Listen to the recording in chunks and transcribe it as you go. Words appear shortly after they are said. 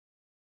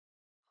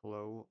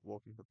Hello,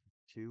 welcome to part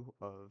 2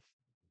 of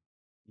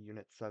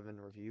Unit 7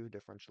 review,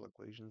 Differential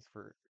Equations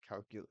for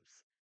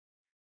Calculus.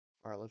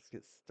 Alright, let's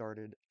get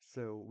started.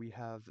 So we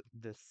have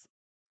this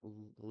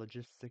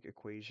logistic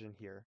equation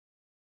here,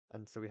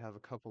 and so we have a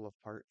couple of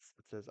parts.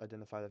 It says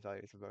identify the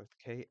values of both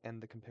k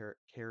and the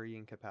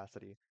carrying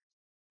capacity.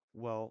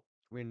 Well,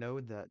 we know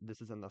that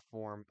this is in the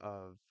form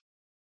of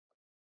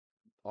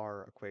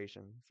our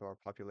equation, so our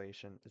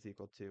population is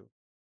equal to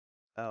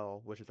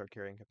L, which is our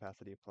carrying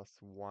capacity, plus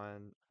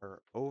 1,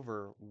 or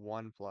over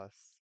 1 plus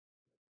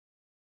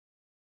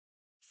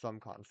some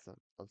constant.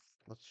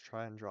 Let's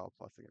try and draw a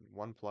plus again.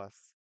 1 plus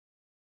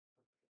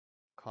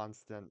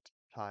constant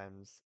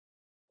times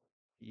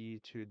e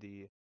to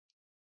the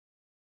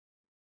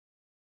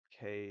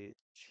kt,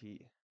 e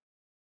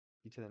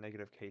to the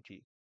negative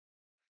kt.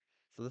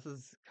 So this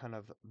is kind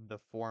of the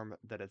form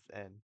that it's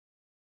in.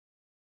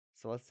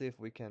 So let's see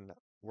if we can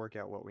work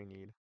out what we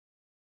need.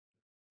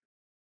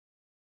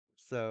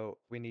 So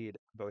we need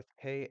both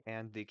k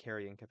and the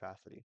carrying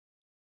capacity.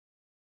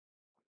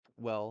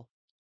 Well,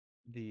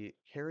 the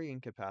carrying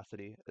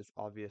capacity is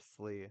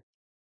obviously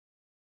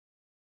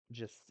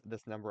just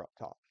this number up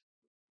top.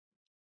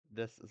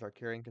 This is our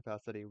carrying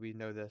capacity. We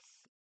know this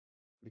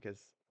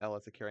because L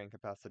is a carrying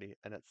capacity,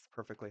 and it's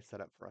perfectly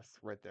set up for us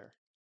right there.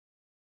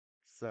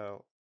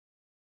 So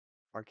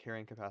our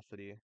carrying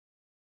capacity,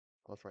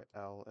 let's write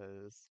L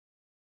is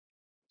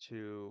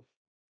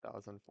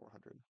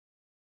 2,400.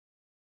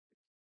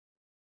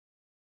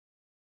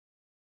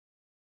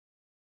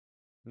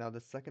 Now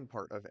the second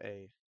part of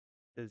A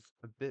is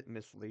a bit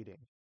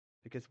misleading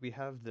because we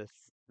have this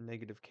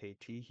negative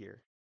KT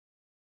here,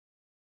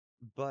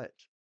 but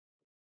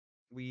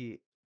we,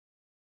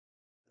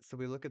 so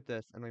we look at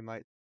this and we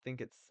might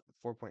think it's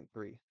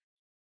 4.3,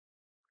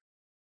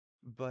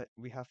 but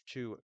we have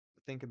to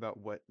think about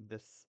what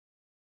this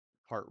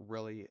part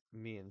really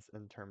means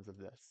in terms of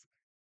this.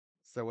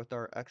 So with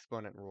our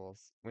exponent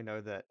rules, we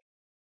know that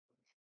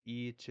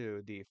e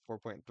to the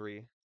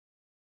 4.3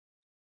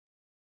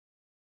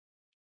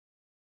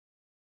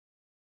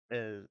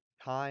 is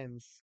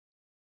times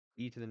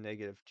e to the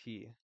negative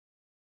t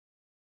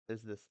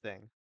is this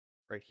thing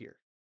right here.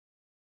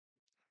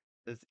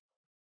 Is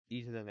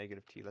e to the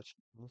negative t. Let's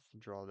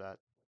draw that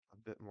a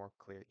bit more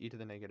clear. E to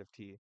the negative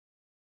t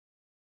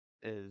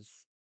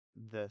is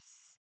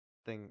this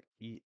thing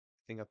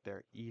up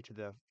there. E to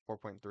the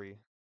 4.3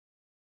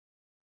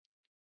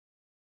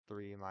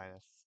 3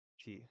 minus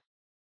t.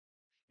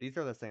 These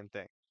are the same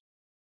thing.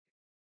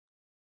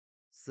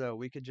 So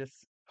we could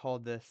just call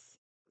this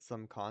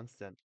some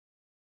constant.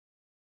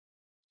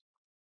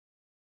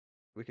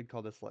 We could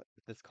call this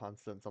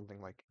constant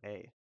something like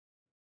a.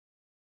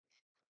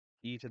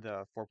 E to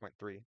the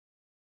 4.3.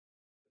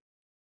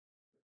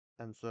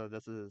 And so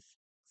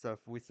so if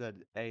we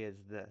said a is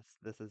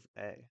this is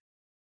a,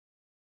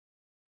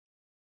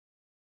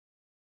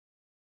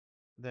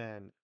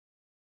 then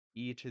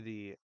e to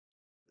the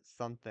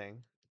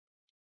something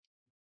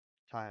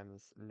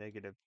times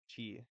negative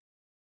t,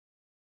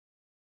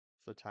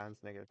 so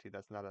times negative t,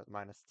 that's not a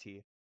minus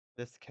t.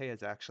 This k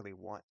is actually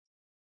 1.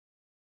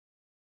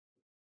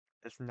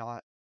 It's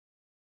not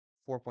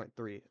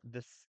 4.3.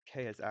 This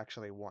k is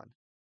actually 1.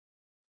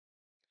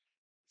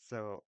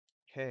 So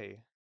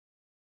k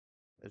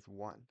is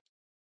 1.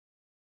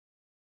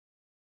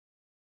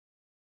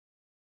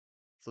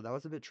 So that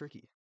was a bit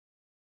tricky.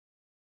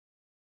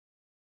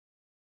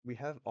 We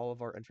have all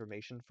of our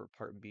information for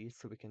part B,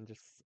 so we can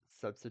just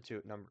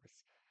substitute numbers.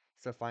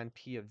 So find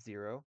p of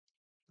 0.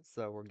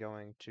 So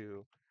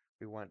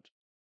we want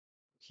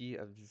p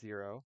of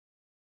 0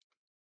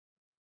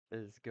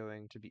 is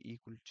going to be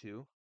equal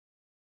to,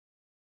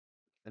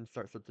 and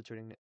start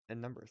substituting in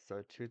numbers.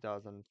 So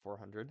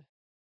 2,400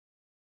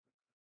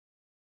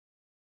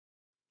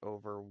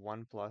 over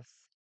 1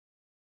 plus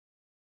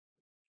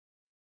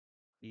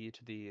e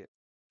to the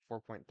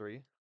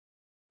 4.3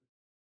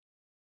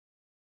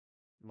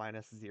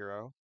 minus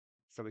 0.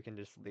 So we can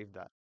just leave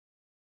that.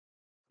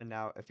 And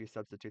now if you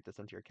substitute this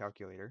into your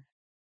calculator,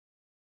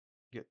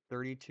 you get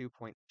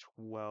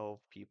 32.12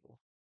 people.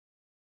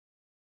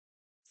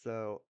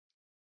 So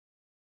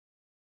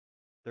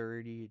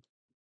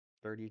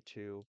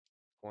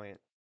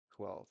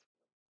 32.12.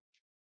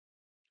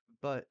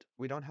 But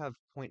we don't have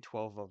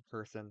 0.12 of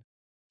person.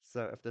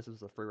 So if this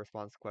was a free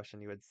response question,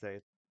 you would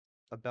say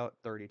about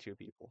 32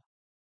 people.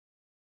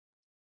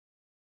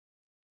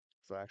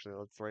 So actually,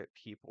 let's write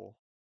people.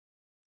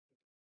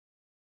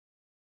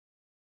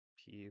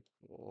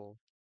 People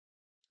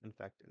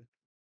infected.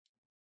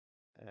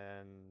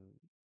 Infected.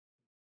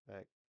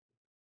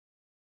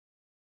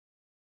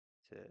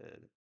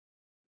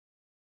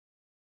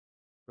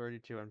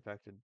 32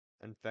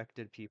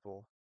 infected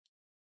people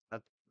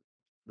at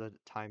the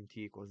time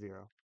t equals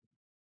 0.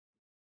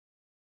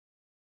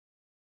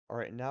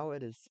 Alright, now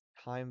it is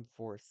time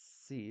for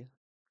C.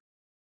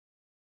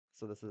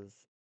 So this is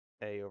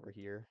A over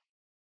here.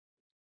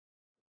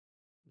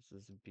 This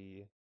is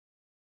B,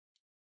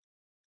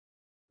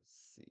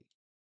 C.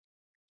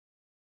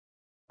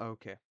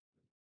 Okay.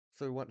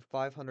 So we want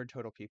 500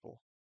 total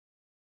people.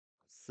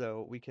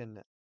 So we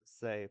can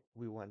say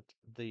we want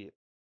the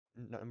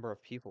number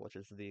of people, which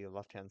is the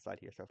left-hand side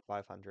here, so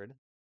 500.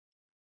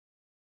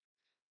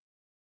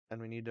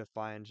 And we need to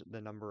find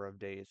the number of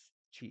days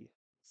t.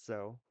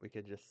 So we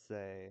could just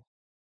say,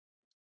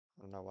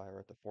 I don't know why I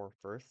wrote the 4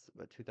 first,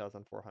 but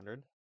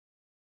 2,400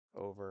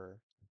 over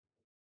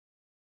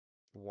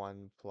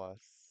 1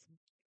 plus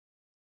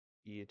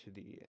e to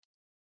the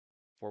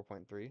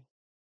 4.3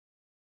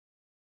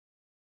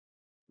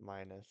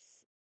 minus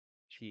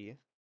t.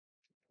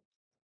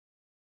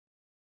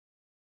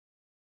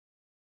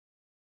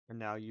 And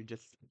now you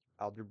just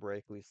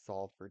algebraically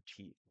solve for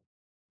t.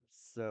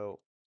 So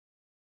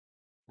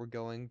we're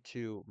going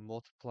to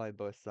multiply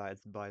both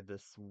sides by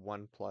this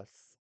 1 plus,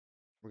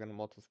 we're going to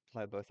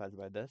multiply both sides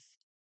by this,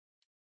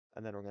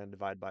 and then we're going to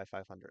divide by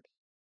 500.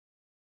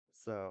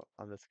 So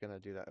I'm just going to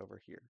do that over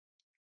here.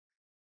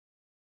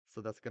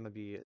 So that's going to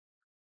be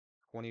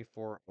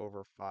 24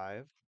 over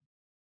 5,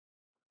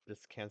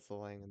 just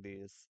canceling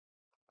these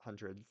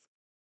hundreds,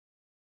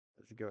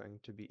 is going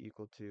to be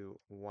equal to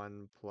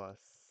 1 plus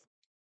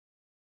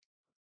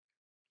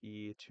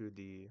e to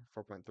the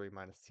 4.3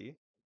 minus t,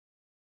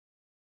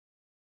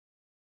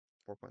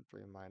 4.3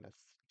 minus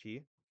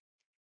t.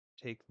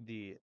 Take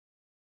the,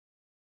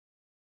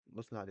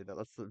 let's not do that,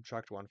 let's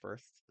subtract 1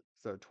 first.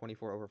 So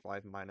 24 over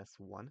 5 minus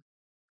 1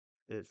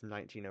 is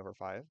 19 over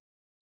 5.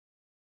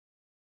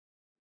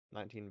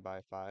 19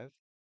 by 5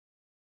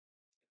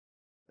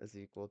 is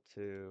equal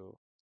to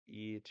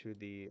e to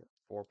the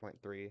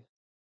 4.3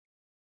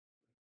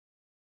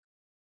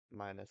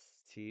 minus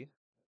t.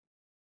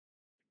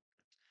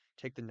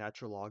 Take the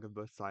natural log of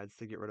both sides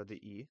to get rid of the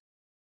e.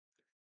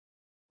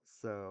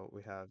 So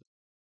we have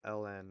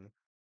ln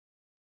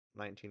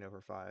 19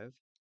 over 5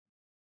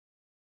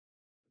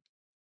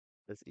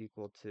 is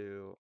equal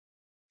to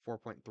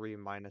 4.3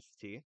 minus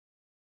t.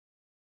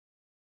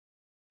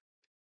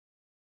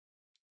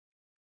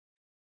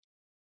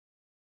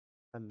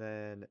 And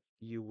then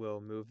you will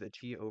move the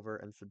t over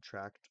and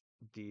subtract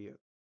the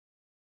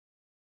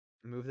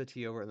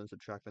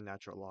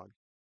natural log,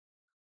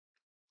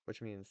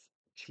 which means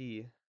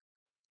t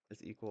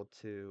is equal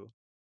to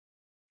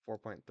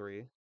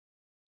 4.3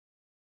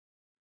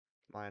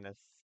 minus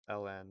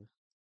ln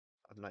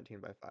of 19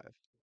 by 5,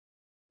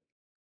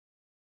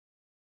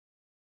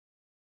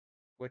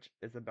 which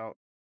is about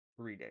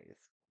 3 days.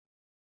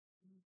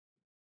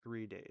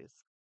 3 days.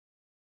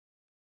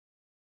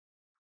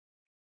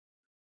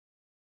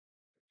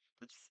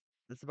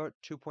 It's about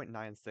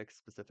 2.96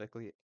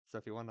 specifically. So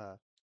if you want to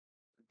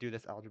do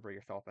this algebra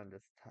yourself and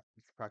just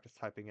practice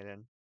typing it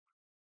in,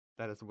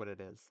 that is what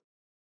it is.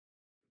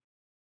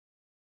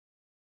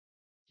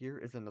 Here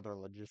is another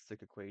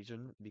logistic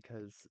equation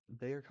because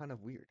they are kind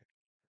of weird.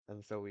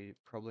 And so we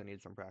probably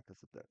need some practice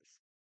with those.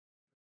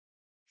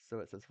 So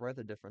it says write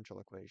the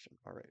differential equation.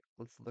 All right,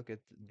 let's look at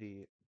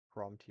the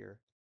prompt here.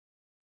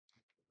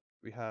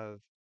 We have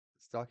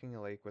stocking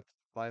a lake with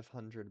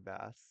 500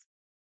 bass,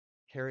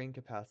 carrying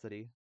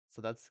capacity.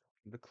 So that's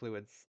the clue.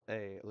 It's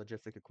a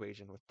logistic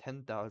equation with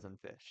 10,000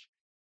 fish.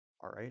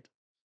 All right.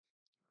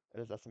 It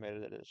is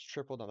estimated that it is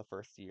tripled in the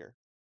first year.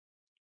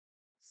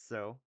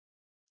 So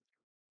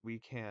we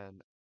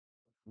can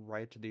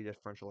write the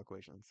differential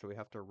equation. So we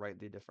have to write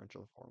the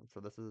differential form. So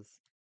this is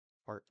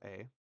part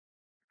A.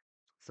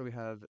 So we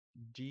have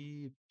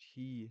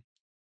dp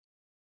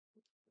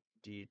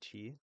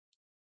dt,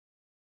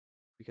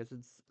 because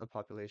it's a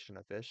population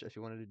of fish. If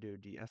you wanted to do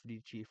df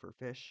dt for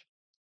fish,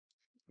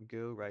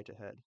 go right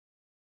ahead.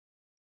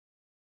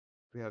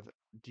 We have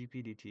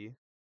dp dt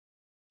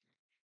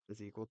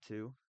is equal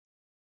to,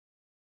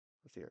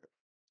 let's see here,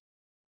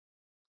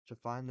 to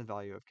find the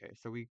value of k.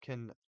 So we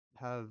can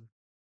have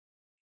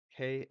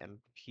k and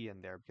p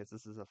in there because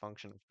this is a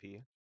function of p.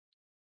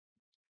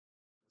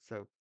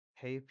 So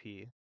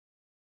kp,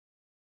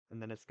 and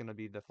then it's going to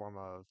be the form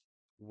of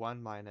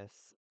 1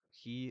 minus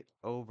p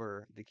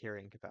over the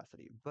carrying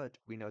capacity. But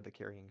we know the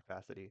carrying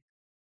capacity,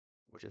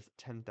 which is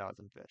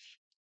 10,000 fish.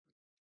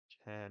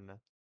 10,000.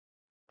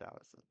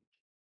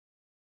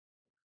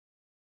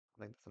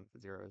 I think some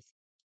zeros.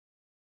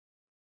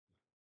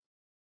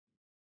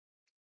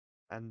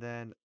 And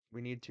then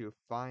we need to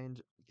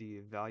find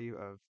the value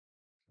of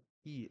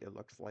e, it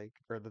looks like,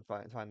 or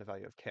find the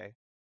value of k.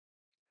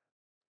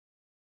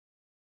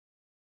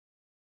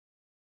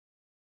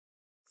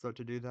 So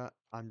to do that,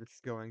 I'm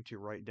just going to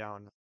write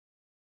down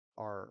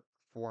our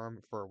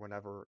form for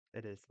whenever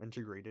it is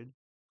integrated.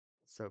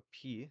 So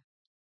P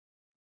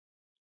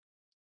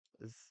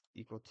is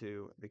equal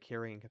to the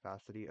carrying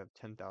capacity of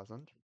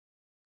 10,000.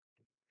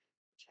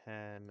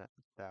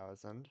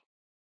 10,000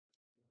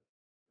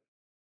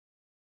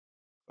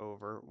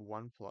 over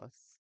 1 plus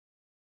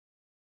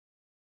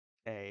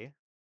A,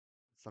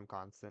 some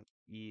constant,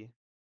 E,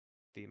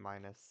 the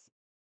minus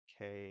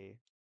K,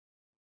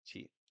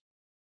 T.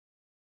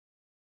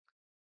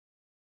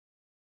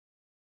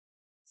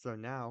 So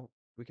now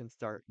we can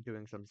start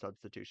doing some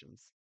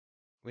substitutions.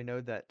 We know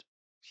that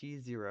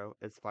T0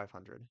 is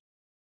 500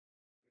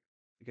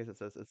 because it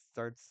says it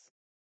starts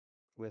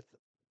with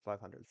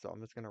 500. So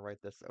I'm just going to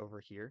write this over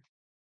here.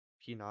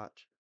 P naught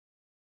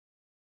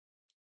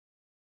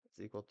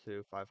is equal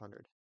to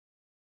 500.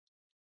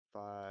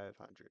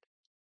 500.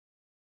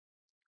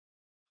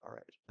 All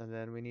right, and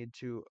then we need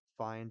to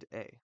find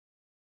A.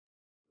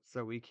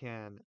 So we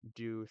can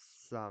do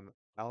some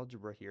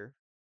algebra here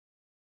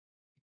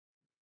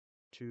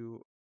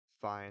to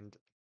find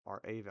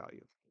our A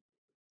value.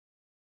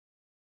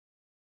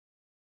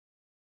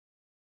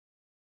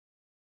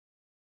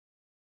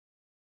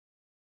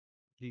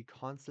 The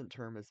constant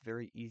term is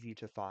very easy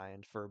to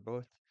find for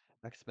both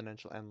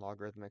exponential and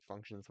logarithmic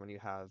functions when you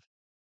have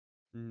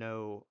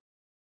no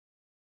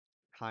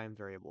time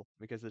variable,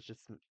 because it's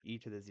just an e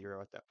to the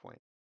 0 at that point.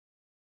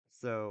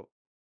 So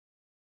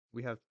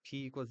we have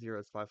p equals 0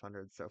 is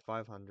 500, so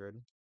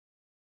 500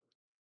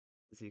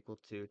 is equal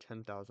to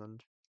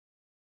 10,000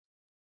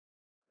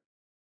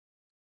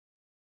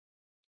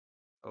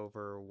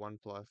 over 1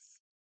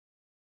 plus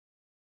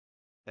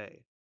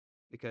a,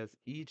 because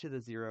e to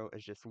the 0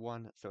 is just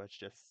 1, so it's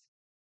just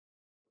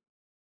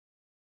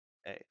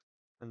a.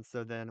 And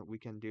so then we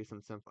can do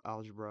some simple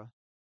algebra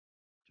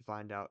to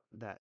find out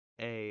that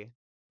a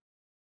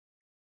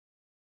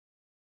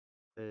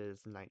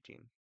is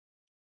 19.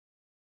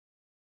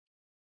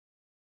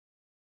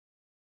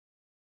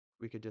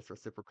 We could just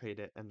reciprocate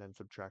it and then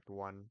subtract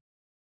 1,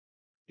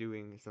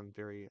 doing some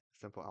very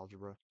simple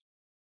algebra,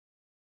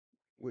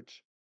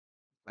 which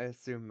I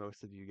assume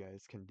most of you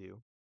guys can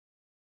do.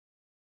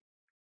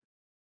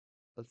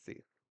 Let's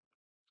see.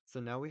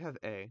 So now we have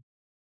a.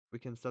 We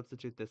can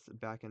substitute this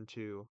back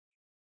into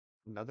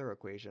another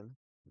equation.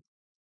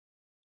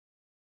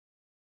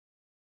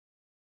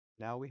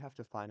 Now we have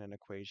to find an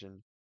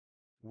equation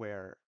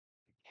where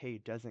k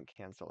doesn't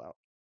cancel out.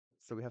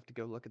 So we have to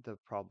go look at the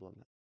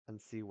problem and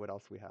see what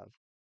else we have.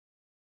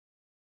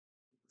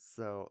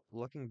 So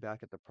looking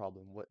back at the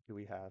problem, what do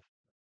we have?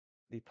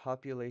 The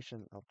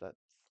population of that,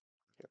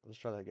 here, let's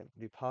try that again.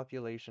 The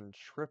population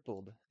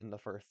tripled in the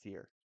first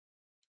year.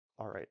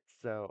 All right,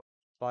 so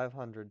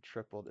 500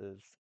 tripled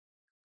is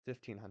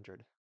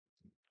 1500.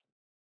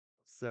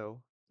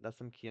 So that's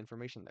some key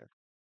information there.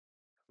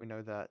 We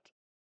know that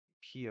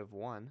P of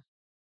 1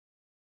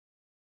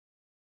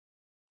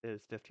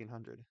 is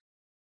 1500.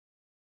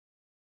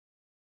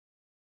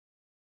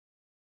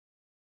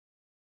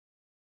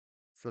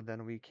 So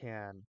then we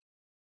can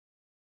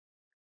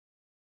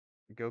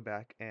go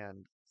back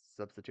and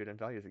substitute in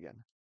values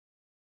again.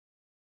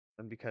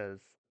 And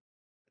because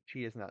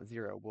P is not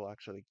 0, we'll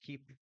actually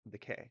keep the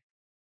K.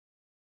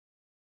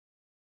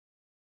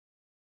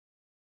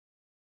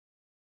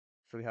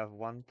 So we have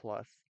 1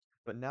 plus,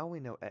 but now we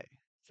know A,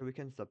 so we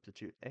can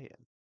substitute A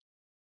in.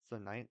 So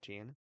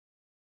 19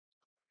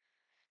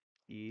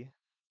 e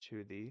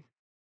to the,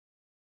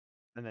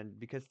 and then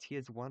because t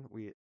is 1,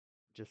 we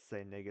just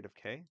say negative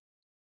k.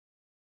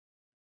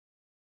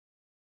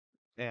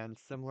 And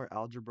similar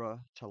algebra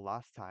to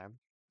last time,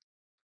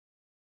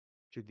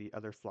 to the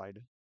other slide,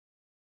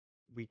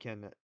 we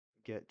can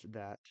get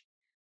that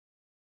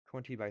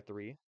 20 by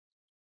 3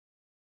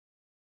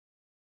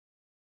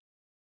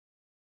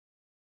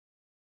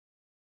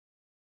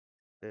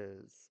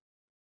 is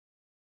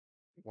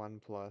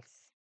 1 plus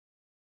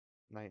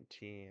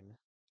 19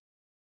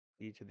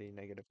 e to the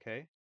negative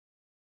k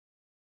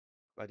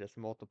by just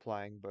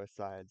multiplying both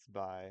sides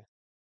by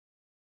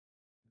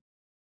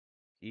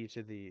e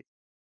to the,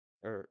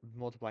 or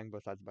multiplying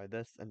both sides by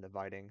this and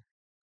dividing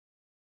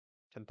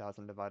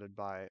 10,000 divided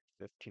by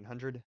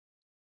 1500.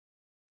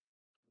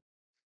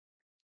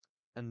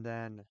 And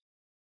then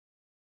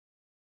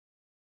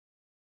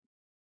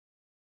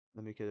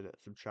we could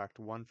subtract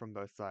 1 from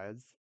both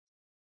sides,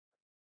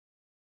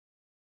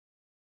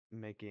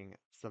 making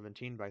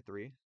 17 by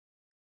 3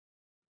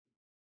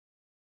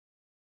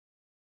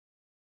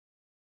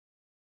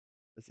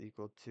 is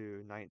equal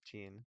to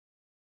 19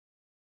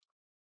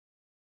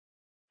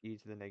 e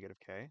to the negative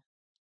k.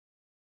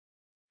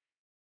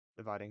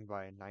 Dividing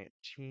by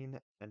 19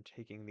 and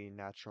taking the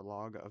natural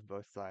log of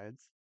both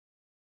sides,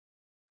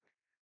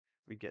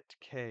 we get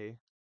k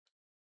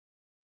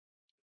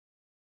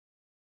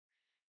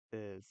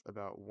is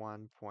about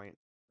 1 point,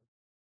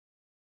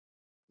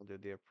 we'll do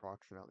the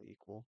approximately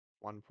equal,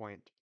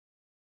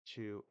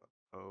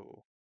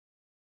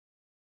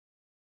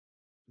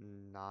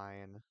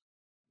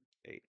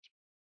 1.2098.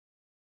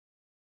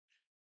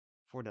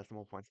 4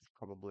 decimal points is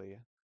probably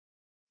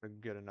a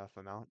good enough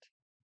amount.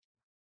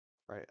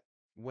 Right.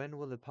 When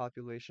will the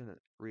population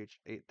reach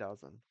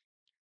 8,000?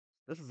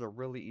 This is a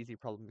really easy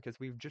problem because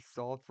we've just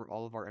solved for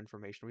all of our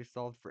information. We've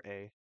solved for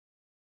A.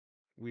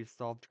 We've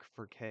solved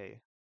for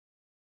K.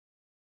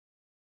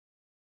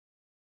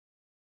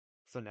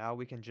 So now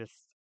we can just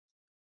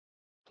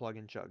plug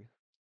and chug.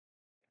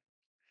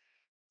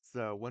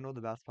 So when will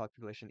the mass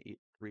population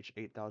reach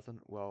 8,000?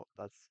 Well,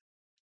 that's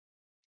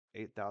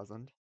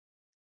 8,000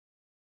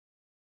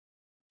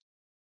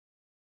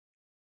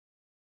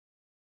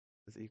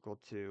 is equal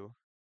to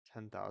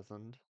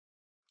 10,000.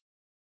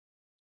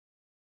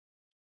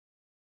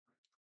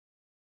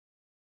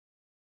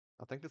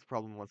 I think this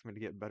problem wants me to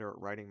get better at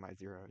writing my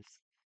zeros.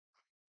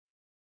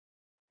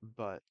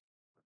 But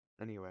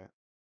anyway,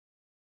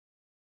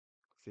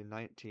 see,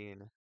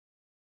 19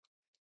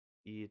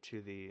 e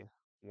to the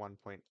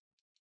 1.209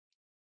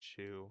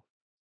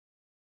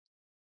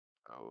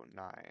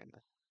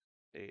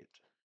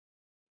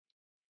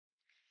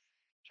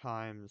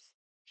 times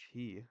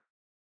t.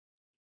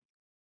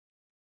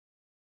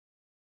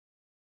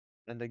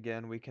 And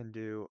again, we can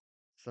do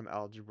some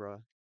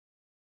algebra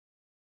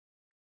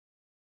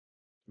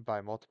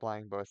by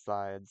multiplying both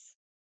sides,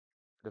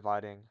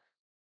 dividing,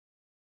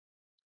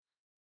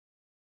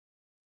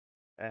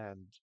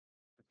 and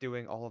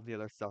doing all of the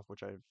other stuff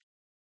which I've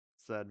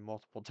said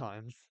multiple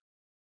times.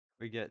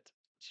 We get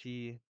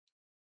t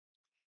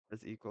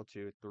is equal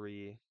to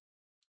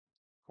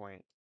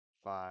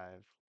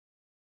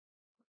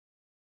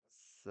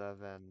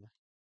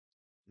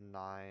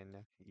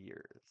 3.579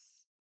 years.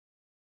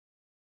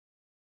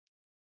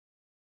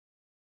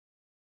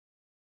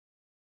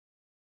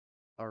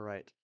 All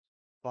right,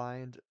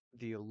 find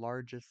the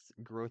largest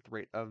growth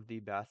rate of the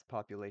bass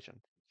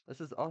population. This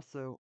is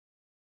also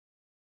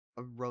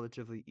a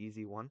relatively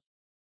easy one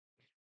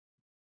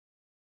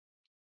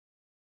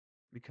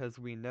because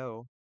we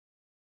know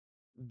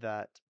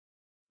that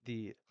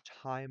the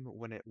time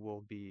when it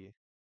will be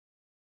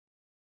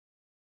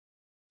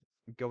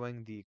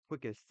going the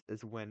quickest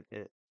is when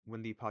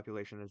the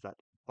population is at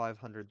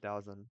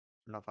 500,000,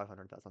 not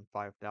 500,000,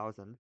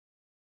 5,000.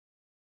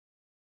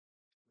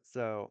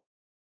 So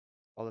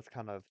I'll just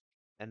kind of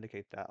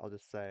indicate that. I'll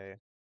just say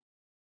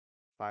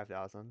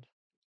 5,000.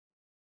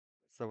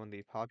 So when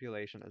the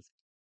population is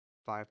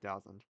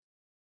 5,000,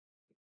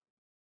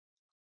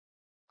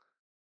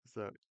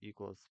 so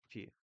equals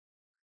t.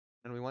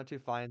 And we want to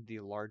find the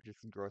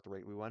largest growth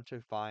rate. We want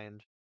to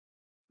find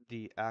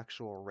the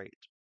actual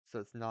rate. So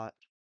it's not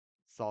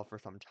solve for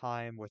some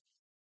time with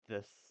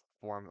this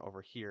form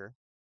over here,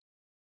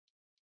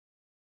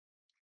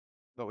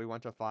 but we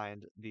want to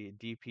find the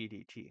dp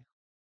dt.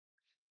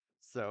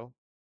 So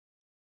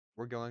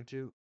we're going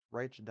to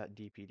write that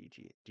dp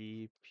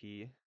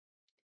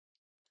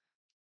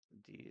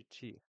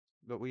dt.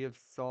 But we have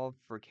solved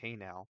for k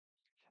now,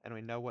 and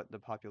we know what the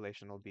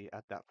population will be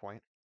at that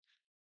point.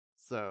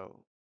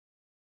 So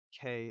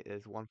k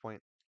is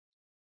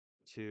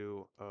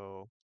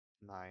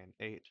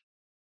 1.2098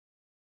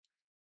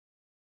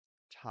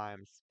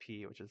 times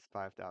p, which is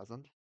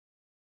 5,000.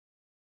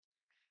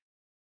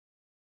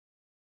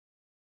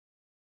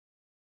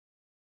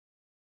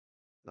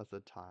 That's the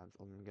times.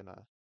 I'm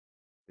gonna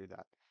do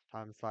that.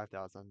 Times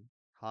 5,000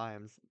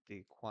 times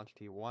the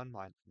quantity 1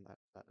 minus,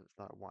 that is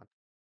not 1.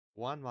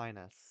 1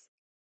 minus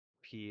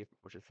p,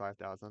 which is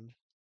 5,000,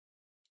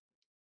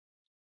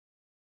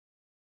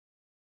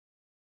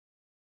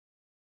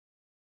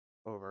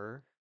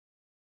 over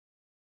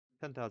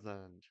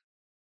 10,000.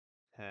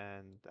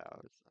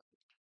 10,000.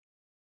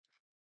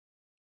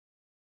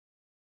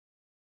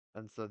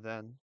 And so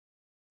then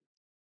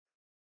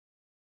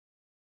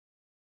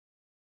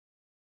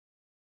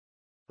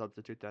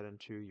substitute that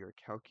into your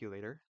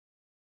calculator.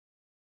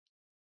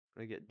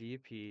 We get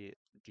dp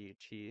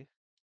dt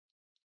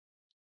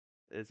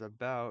is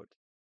about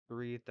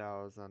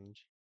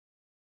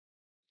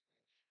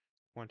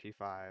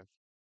 3,025,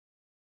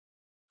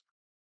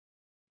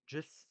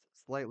 just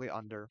slightly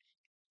under,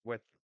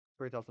 with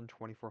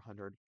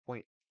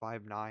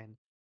 3,2400.59.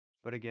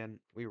 But again,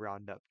 we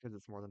round up because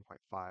it's more than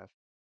 0.5.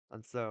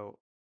 And so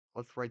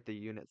let's write the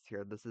units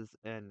here. This is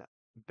in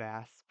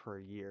bass per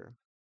year.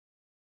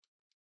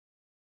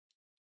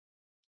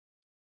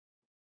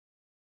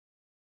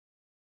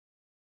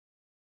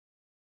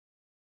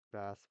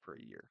 Bass per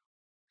year.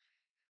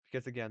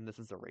 Because again, this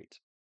is a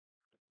rate.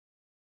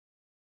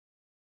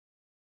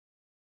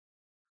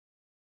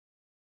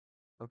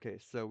 Okay,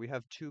 so we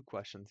have two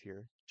questions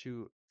here,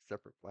 two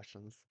separate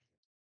questions,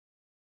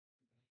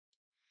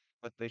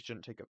 but they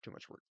shouldn't take up too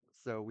much work.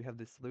 So we have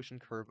the solution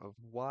curve of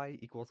y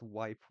equals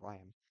y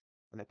prime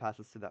when it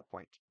passes to that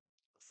point.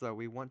 So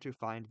we want to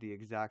find the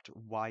exact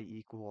y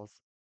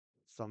equals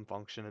some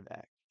function of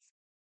x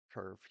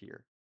curve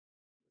here.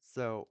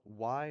 So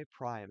y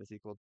prime is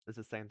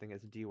the same thing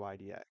as dy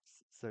dx.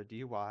 So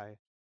dy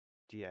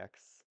dx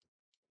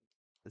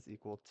is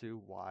equal to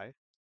y.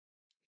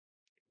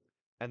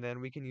 And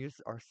then we can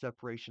use our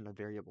separation of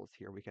variables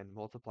here. We can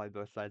multiply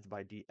both sides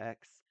by dx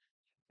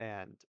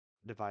and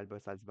divide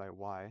both sides by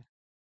y.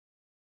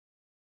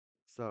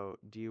 So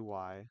dy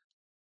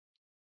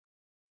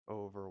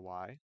over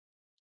y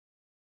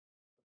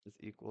is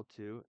equal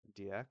to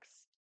dx.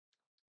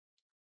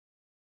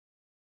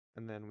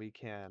 And then we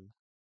can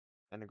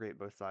integrate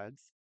both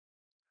sides.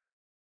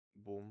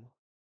 Boom,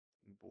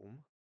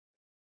 boom.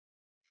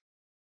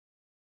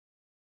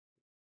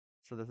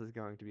 So this is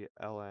going to be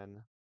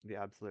ln the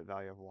absolute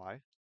value of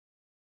y,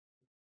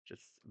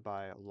 just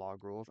by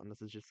log rules, and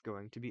this is just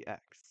going to be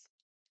x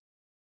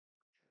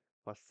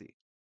plus c.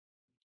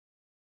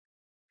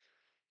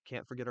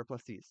 Can't forget our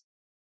plus c's.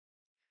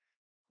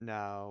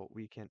 Now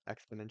we can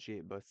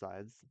exponentiate both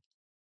sides.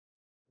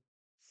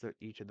 So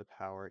e to the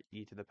power,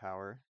 e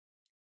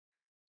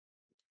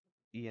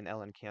and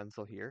ln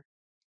cancel here.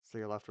 So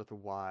you're left with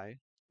y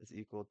is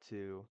equal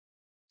to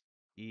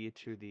e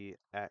to the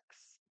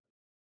x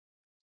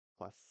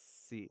plus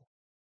c.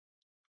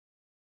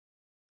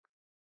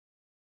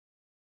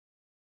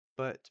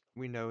 But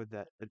we know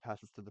that it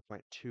passes to the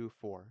point 2,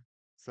 4.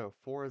 So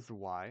 4 is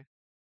y,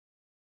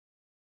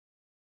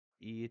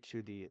 e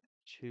to the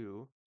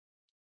 2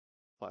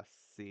 plus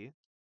c.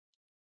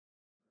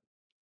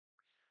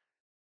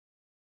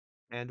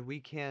 And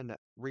we can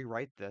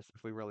rewrite this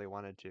if we really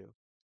wanted to.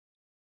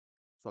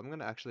 So I'm going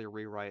to actually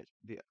rewrite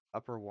the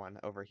upper one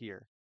over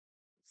here,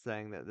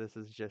 saying that this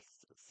is just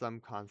some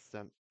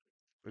constant.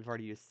 We've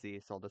already used c,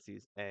 so I'll just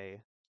use a,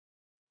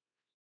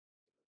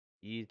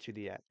 e to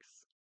the x.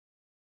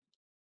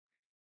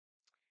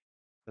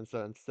 And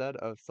so instead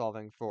of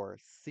solving for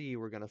c,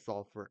 we're going to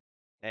solve for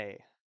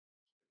a.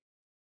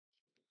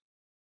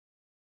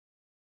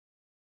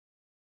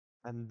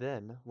 And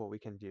then what we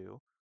can do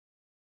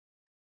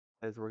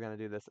is we're going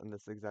to do this in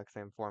this exact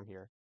same form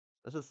here.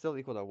 This is still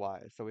equal to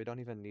y, so we don't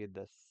even need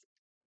this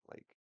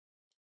like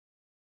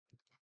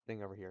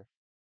thing over here.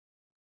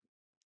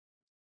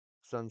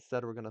 So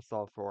instead we're going to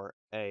solve for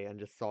a and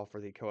just solve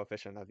for the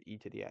coefficient of e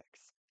to the x.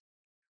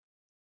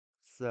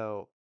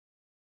 So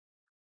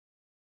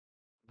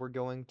we're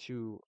going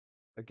to,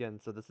 again,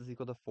 so this is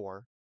equal to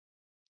 4,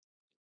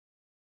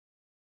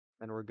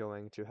 and we're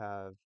going to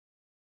have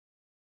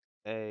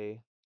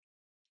a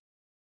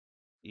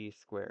e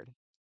squared.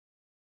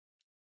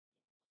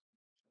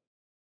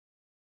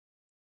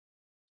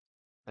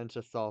 And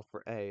to solve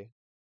for a,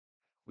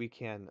 we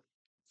can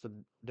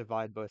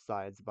divide both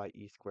sides by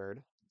e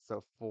squared.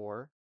 So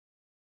 4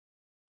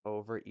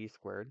 over e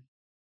squared,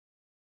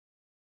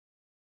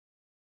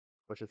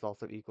 which is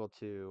also equal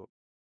to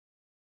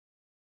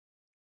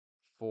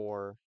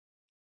 4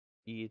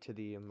 e to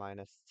the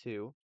minus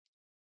 2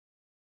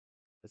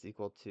 is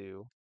equal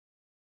to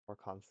our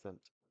constant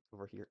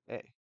over here,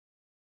 a.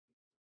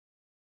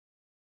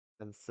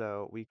 And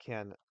so we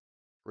can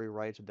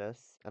rewrite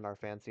this in our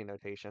fancy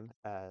notation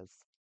as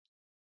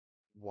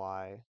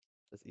y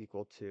is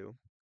equal to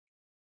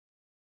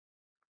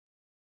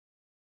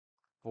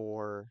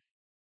 4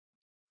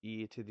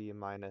 e to the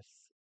minus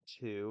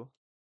 2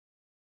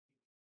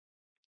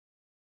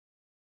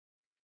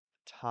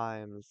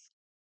 times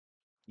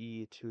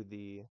e to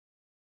the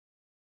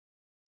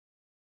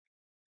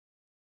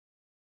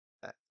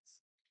x.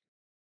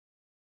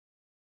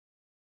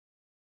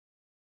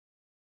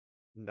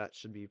 And that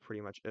should be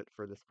pretty much it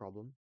for this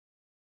problem.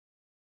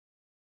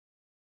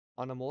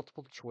 On a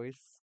multiple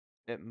choice,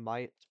 it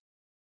might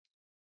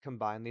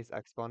combine these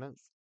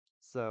exponents.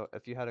 So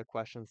if you had a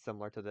question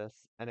similar to this,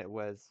 and it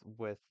was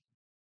with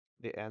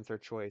the answer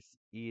choice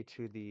e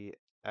to the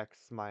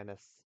x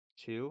minus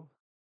 2,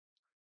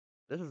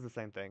 this is the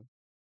same thing,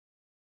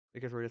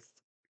 because we're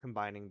just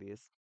combining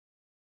these.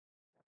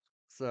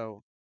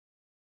 So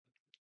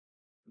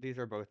these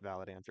are both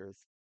valid answers.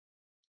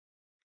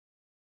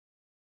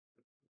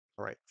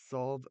 All right,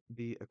 solve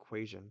the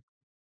equation.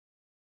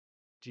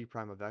 G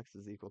prime of x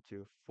is equal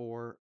to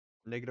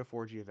negative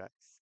 4g of x.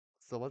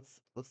 So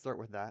let's start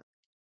with that.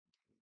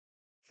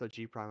 So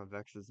g prime of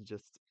x is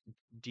just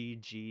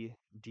dg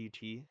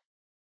dt,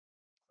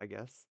 I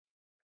guess.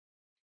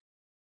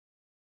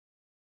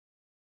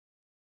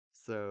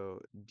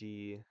 So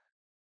dg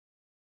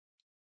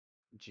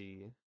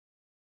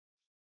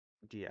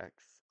dx.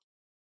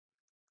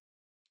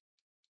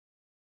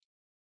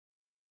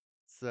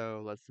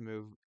 So let's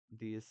move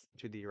these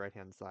to the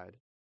right-hand side.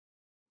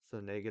 So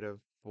negative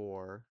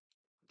 4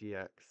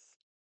 dx.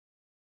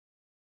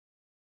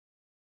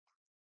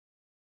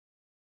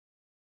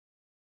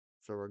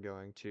 So we're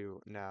going to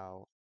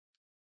now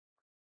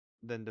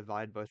then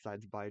divide both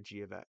sides by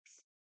g of x.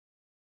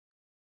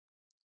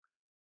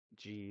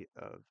 G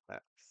of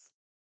x.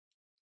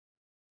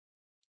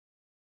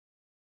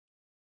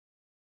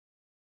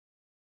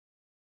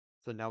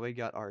 So now we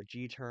got our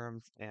g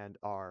terms and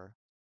our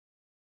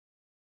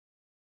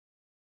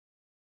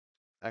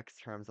x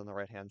terms on the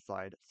right-hand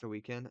side, so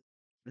we can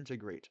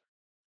integrate.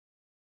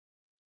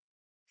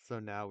 So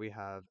now we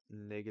have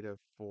negative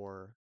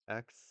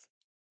 4x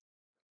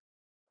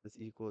is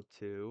equal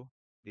to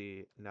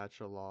the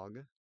natural log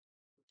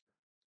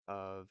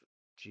of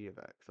g of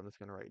x. I'm just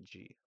going to write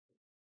g.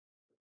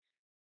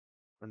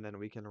 And then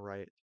we can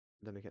write,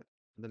 then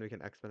we can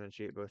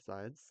exponentiate both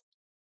sides.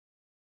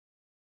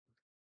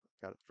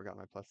 Forgot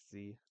my plus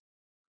c.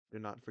 Do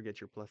not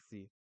forget your plus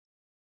c.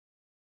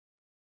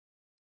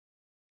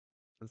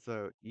 And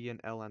so e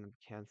and ln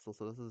cancel.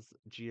 So this is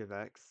g of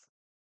x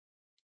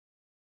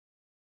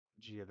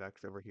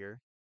over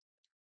here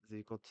is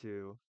equal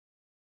to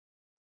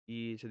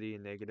e to the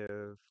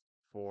negative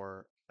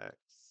 4x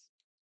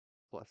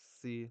plus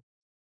c.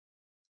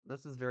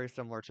 This is very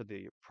similar to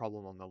the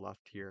problem on the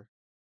left here.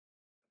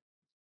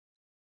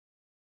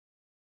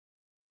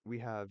 We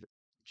have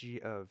g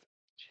of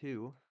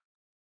 2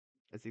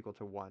 is equal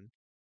to 1.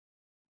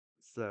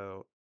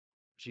 So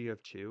g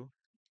of 2,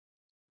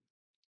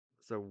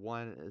 so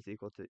 1 is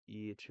equal to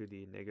e to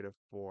the negative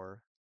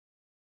 4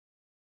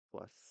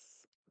 plus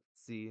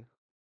c.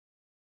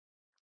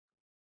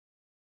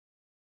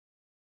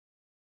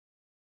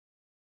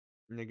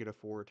 Negative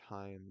 4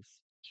 times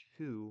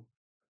 2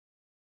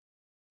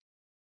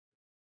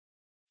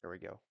 There we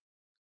go.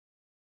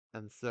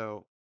 And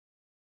so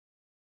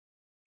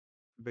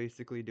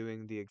basically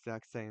doing the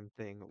exact same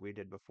thing we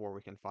did before,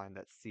 we can find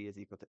that c is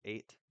equal to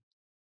 8.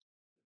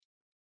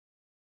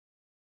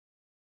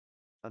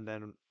 And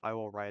then I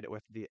will write it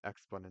with the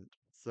exponent.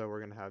 So we're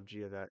going to have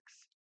g of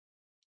x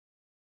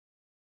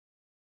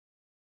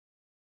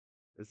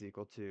is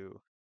equal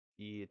to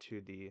e to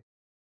the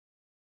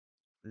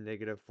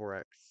negative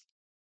 4x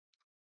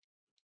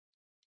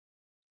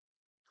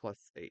plus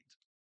 8.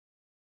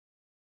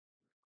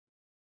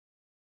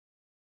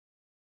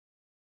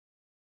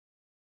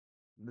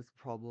 This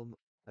problem,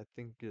 I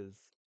think, is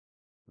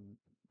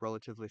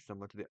relatively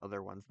similar to the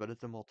other ones, but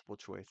it's a multiple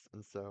choice,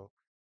 and so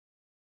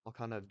I'll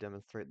kind of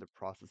demonstrate the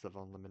process of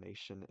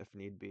elimination if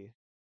need be.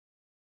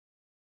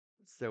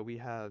 So we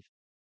have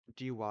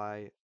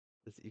dy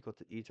is equal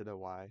to e to the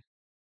y.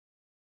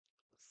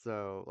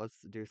 So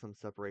let's do some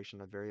separation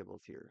of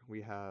variables here.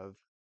 We have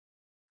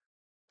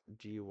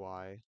dy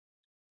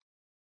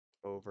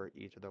over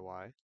e to the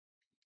y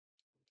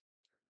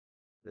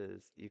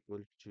is equal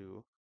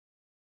to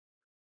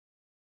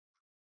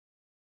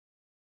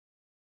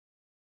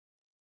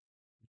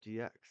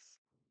dx.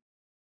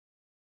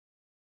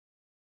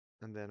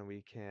 And then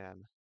we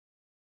can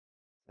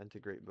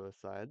integrate both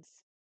sides.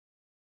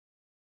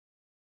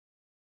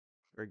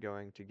 We're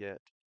going to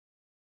get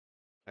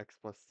x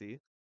plus c.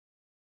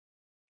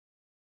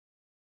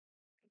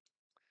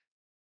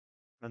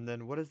 And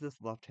then what is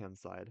this left-hand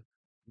side?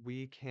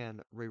 We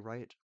can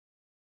rewrite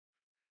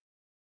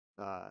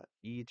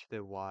e to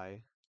the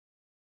y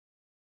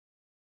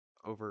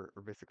over,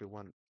 or basically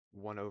 1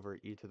 over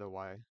e to the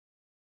y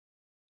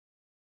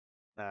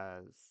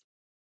as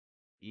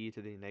e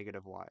to the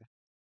negative y.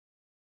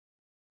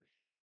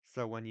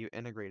 So when you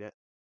integrate it,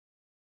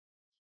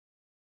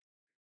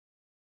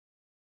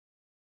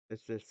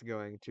 it's just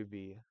going to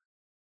be,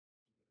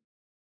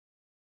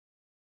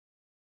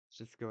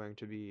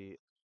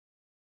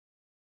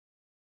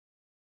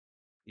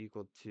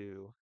 equal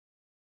to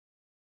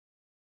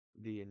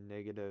the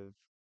negative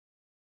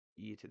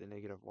e to the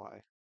negative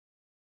y.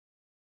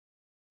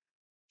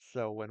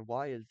 So when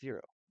y is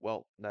 0,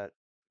 well, that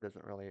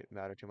doesn't really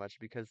matter too much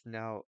because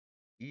now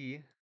e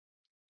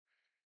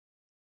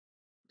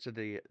to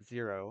the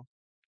 0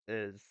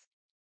 is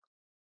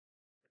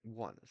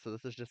 1. So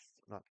this is just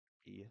not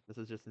e, this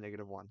is just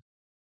negative 1.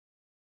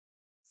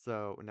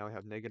 So now we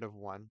have negative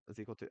 1 is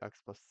equal to x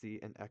plus c,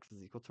 and x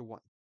is equal to 1.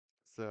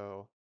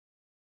 So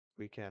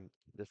we can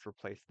just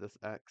replace this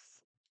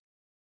x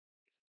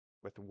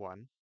with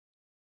 1.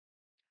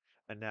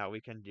 And now we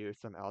can do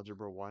some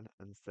algebra 1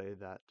 and say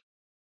that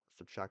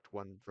subtract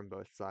 1 from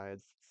both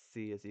sides,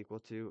 c is equal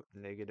to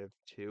negative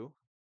 2.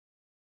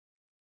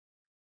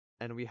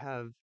 And we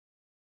have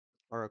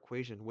our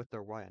equation with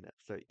our y in it.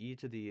 So e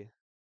to the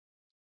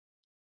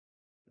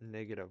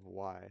negative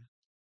y,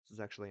 this is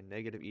actually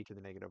negative e to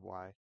the negative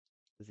y,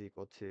 is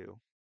equal to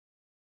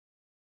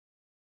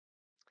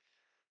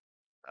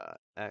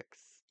x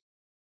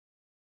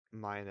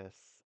minus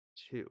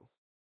 2.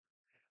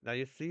 Now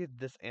you see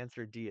this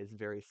answer D is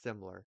very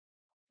similar,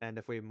 and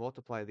if we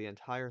multiply the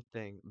entire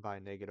thing by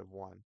negative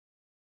 1,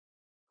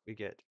 we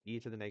get e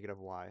to the negative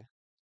y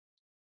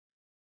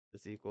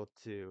is equal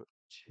to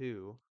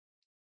 2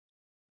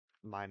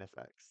 minus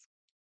x,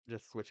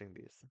 just switching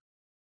these.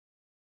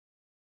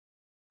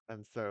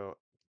 And so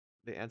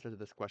the answer to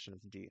this question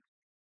is D.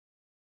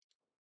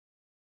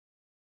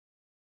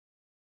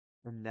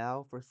 And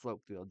now for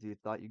slope fields. You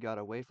thought you got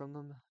away from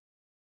them?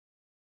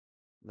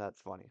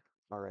 That's funny.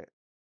 All right,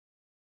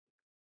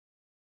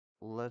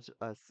 let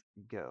us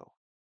go.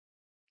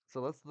 So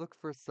let's look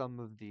for some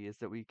of these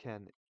that we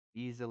can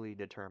easily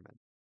determine.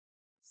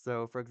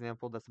 So for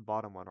example, this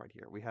bottom one right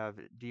here, we have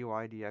dy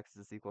dx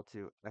is equal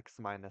to x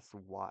minus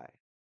y.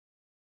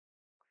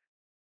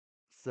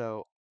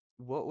 So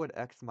what would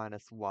x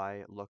minus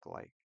y look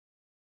like?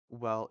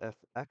 Well, if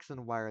x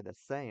and y are the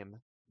same,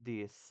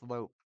 the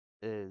slope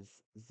is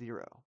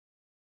 0.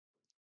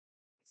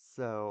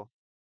 So,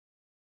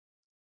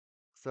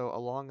 so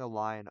along a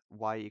line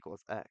y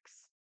equals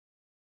x,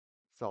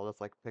 so let's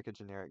like pick a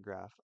generic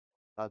graph.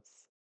 That's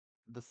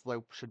the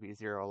slope should be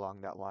 0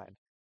 along that line.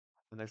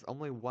 And there's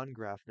only one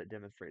graph that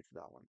demonstrates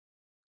that one.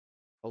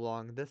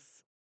 Along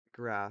this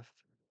graph,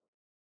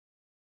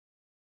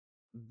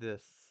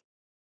 this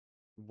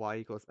y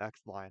equals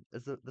x line,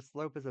 the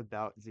slope is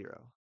about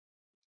 0.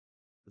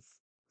 This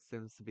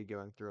seems to be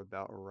going through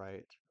about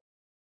right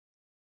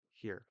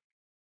here.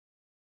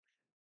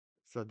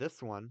 So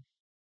this one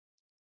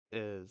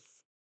is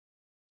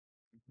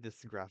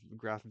this graph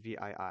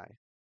VI.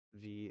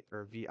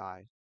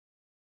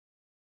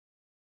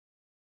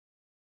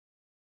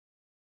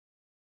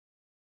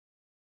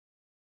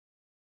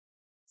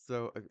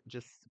 So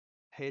just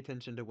pay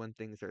attention to when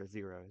things are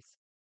zeros.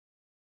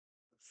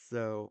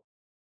 So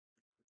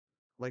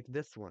like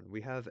this one,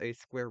 we have a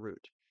square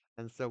root.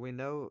 And so we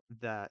know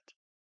that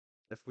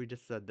if we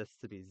just said this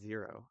to be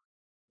 0,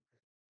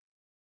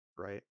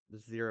 right?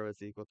 0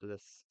 is equal to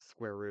this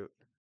square root.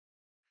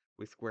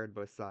 We squared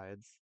both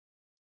sides,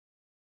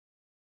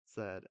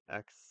 said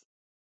x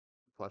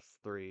plus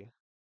 3,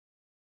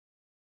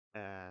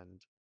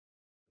 and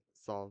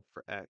solve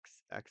for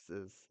x. X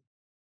is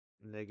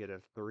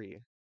negative 3.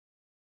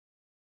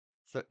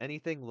 So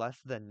anything less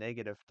than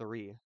negative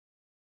 3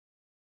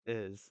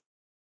 is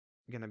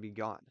going to be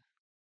gone.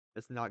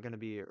 It's not going to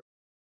be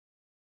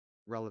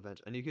relevant.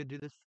 And you could do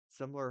this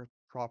similar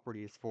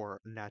properties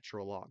for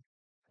natural log.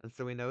 And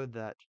so we know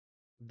that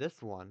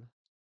this one,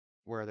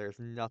 where there's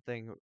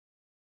nothing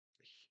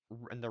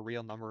in the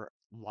real number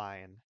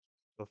line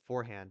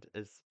beforehand,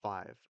 is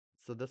 5.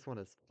 So this one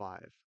is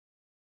 5,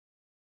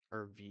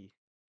 or V.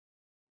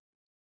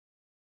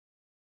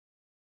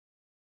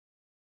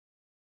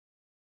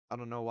 I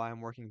don't know why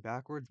I'm working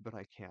backwards, but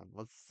I can.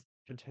 Let's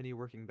continue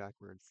working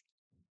backwards.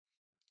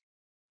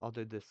 I'll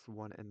do this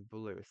one in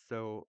blue.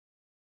 So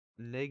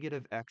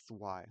negative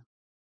xy.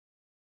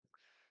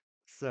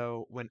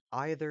 So when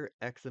either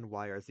x and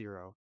y are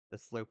 0, the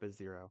slope is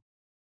 0.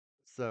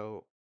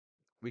 So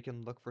we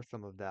can look for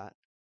some of that.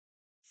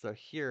 So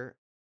here,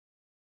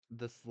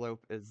 the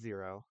slope is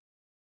 0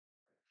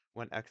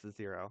 when x is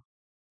 0.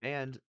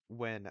 And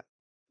when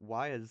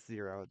y is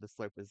 0, the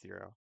slope is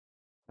 0.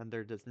 And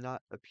there does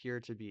not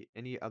appear to be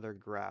any other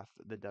graph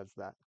that does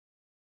that.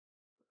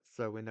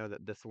 So we know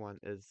that this one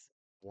is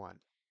 1.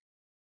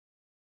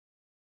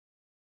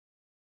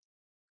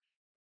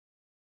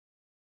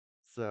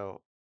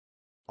 So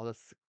I'll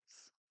just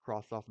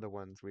cross off the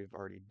ones we've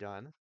already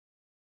done.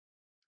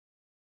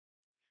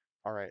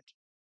 All right.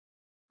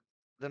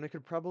 Then we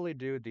could probably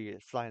do the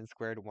sine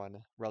squared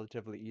one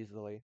relatively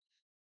easily.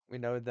 We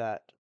know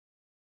that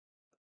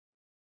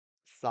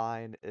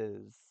sine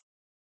is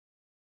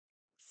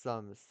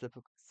some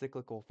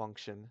cyclical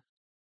function,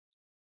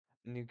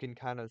 and you can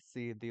kind of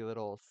see the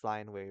little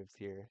sine waves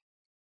here.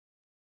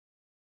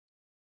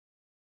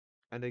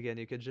 And again,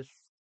 you could just,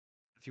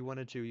 if you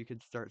wanted to, you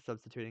could start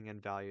substituting in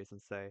values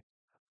and say,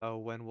 oh,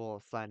 when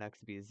will sine x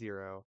be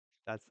 0?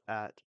 That's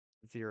at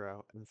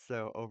 0. And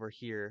so over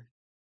here,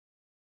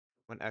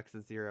 when x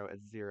is 0,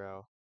 it's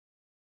 0.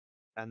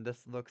 And this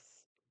looks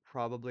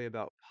probably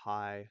about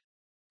pi,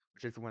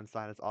 which is when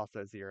sine is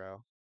also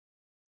 0,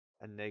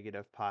 and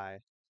negative pi.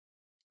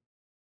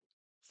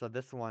 So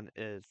this one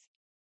is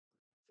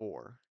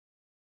 4.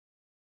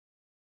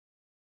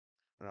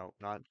 No,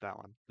 not that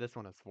one. This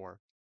one is 4.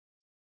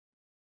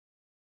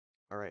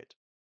 All right.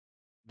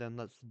 Then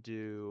let's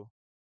do,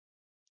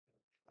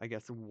 I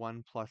guess,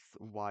 1 plus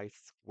y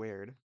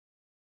squared.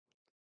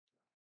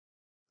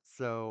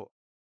 So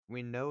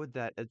we know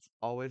that it's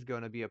always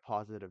going to be a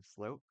positive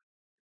slope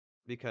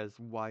because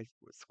y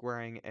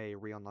squaring a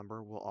real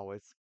number will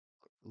always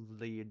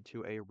lead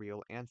to a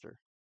real answer.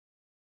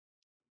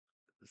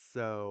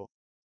 So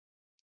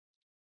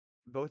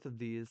both of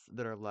these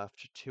that are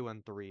left, 2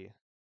 and 3,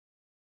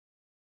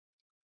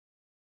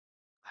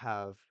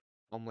 have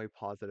only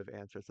positive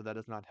answers, so that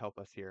does not help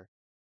us here.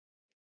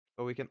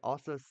 But we can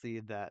also see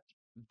that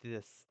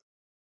this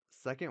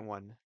second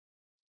one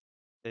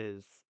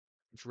is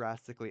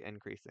drastically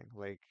increasing.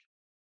 Like,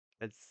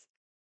 it's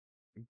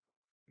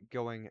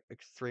going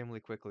extremely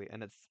quickly,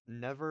 and it's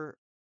never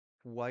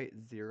quite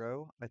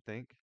 0, I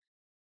think,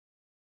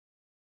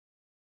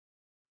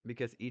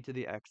 because e to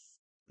the x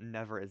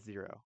never is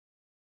 0.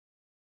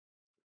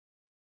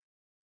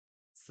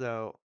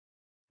 So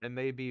it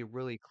may be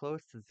really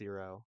close to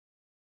 0,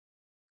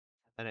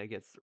 and it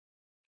gets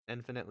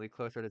infinitely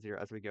closer to 0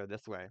 as we go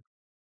this way,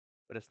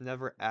 but it's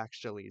never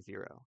actually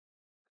 0.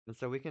 And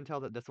so we can tell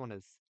that this one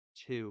is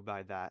 2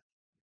 by that.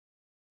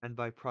 And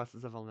by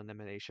process of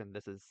elimination,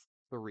 this is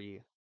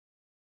 3.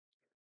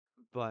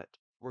 But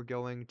we're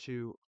going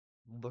to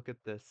look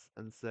at this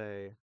and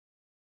say,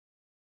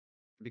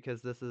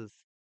 because this is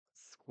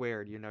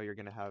squared, you know you're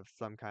going to have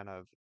some kind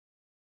of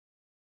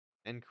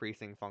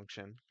increasing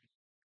function.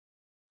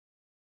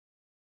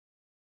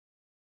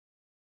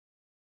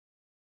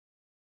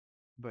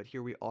 But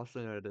here we also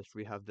notice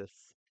we have this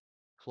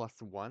plus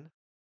 1,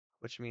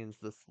 which means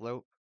the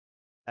slope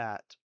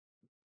at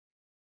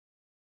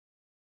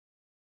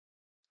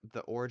the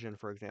origin,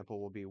 for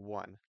example, will be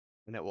 1,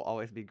 and it will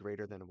always be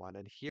greater than 1.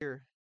 And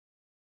here,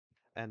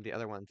 and the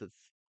other ones,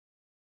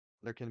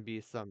 there can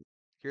be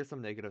here's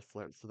some negative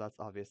slopes, so that's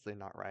obviously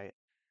not right.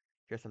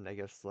 Here's some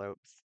negative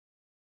slopes.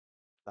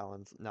 That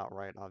one's not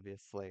right,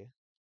 obviously.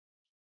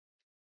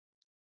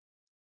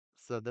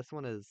 So this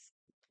one is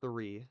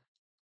 3,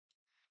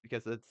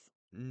 because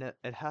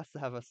it has to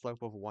have a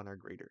slope of 1 or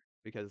greater,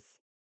 because,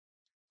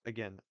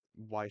 again,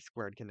 y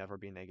squared can never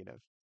be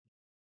negative.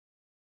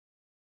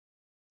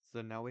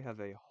 So now we have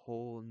a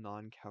whole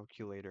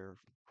non-calculator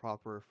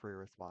proper free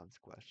response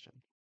question.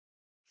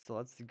 So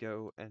let's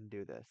go and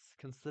do this.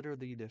 Consider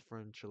the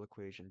differential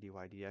equation dy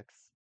dx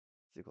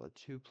is equal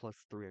to 2 plus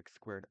 3x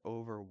squared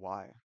over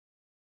y.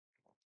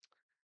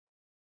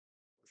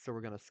 So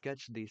we're going to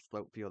sketch the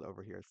slope field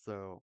over here.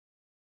 So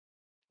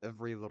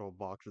every little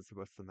box is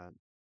supposed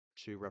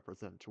to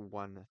represent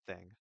one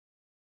thing.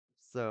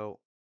 So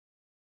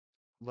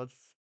let's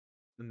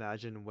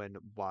imagine when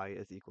y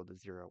is equal to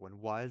 0.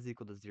 When y is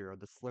equal to 0,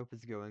 the slope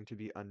is going to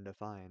be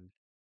undefined.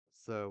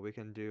 So we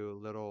can do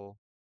little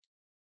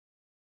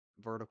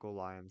vertical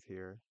lines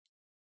here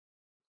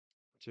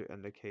to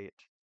indicate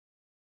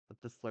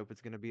that the slope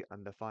is going to be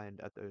undefined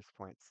at those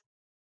points.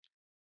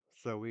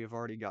 So we have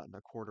already gotten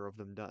a quarter of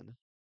them done.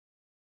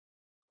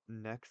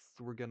 Next,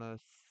 we're going to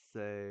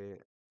say,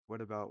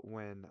 what about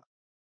when,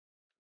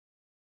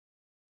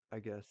 I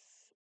guess,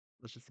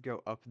 let's just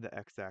go up the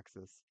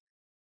x-axis.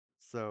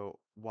 So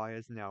y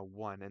is now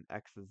 1 and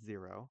x is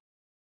 0.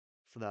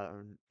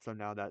 So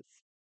now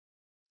that's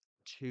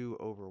 2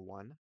 over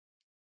 1.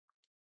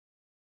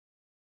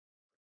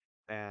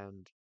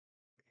 And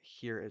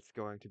here it's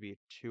going to be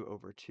 2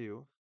 over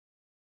 2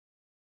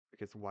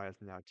 because y is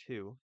now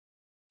 2.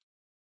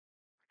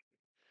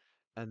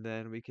 And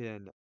then we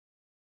can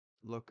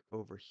look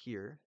over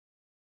here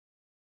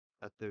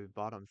at the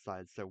bottom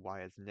side, so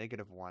y is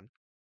negative 1.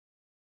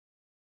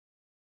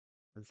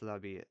 And so that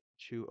would be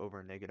 2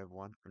 over negative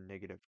 1, or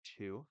negative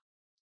 2.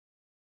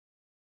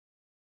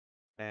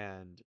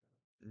 And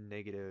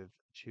negative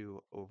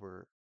 2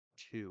 over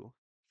 2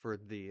 for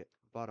the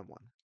bottom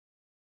one.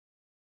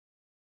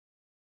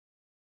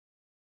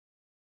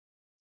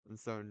 And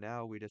so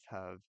now we just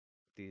have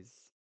these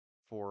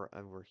 4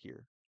 over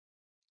here,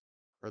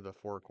 or the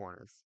 4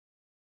 corners.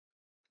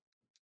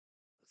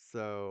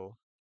 So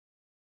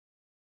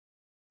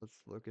let's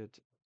look at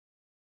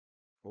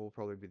what will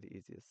probably be the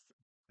easiest.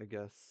 I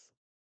guess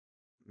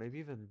maybe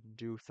even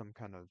do some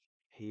kind of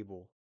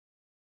table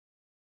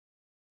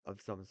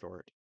of some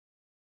sort,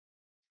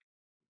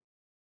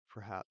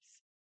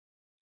 perhaps.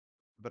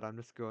 But I'm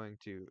just going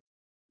to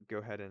go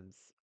ahead and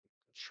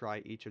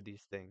try each of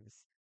these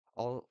things.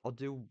 I'll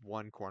do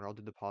one corner, I'll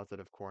do the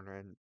positive corner,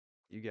 and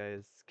you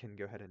guys can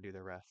go ahead and do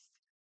the rest.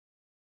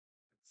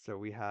 So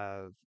we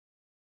have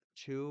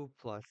 2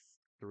 plus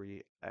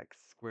 3x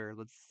squared.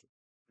 Let's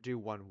do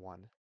 1,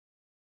 1.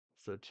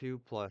 So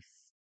 2 plus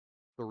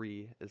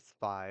 3 is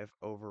 5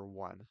 over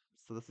 1.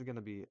 So this is going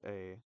to be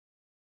a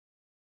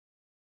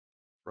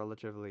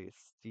relatively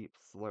steep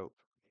slope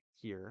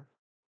here.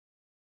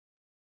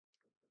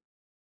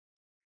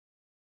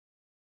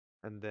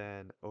 And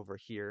then over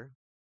here,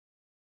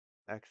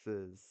 x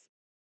is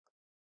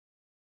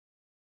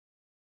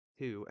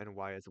 2 and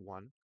y is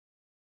 1.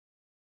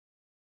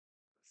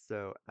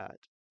 So at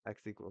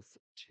x equals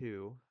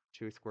 2,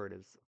 2 squared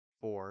is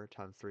 4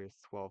 times 3 is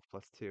 12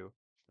 plus 2.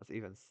 That's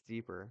even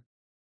steeper.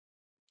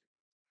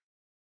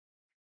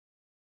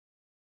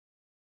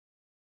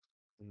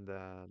 And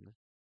then,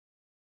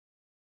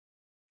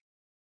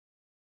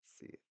 let's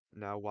see,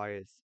 now y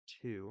is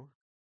 2.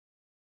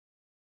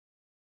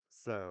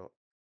 So,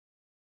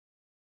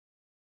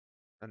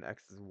 and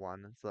x is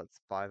 1, so that's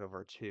 5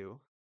 over 2.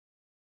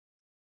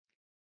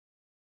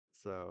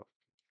 So,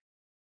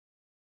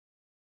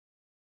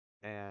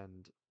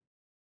 and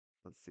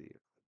let's see,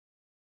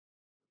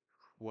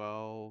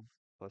 12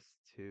 plus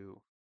 2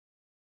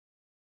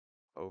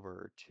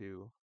 over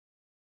 2.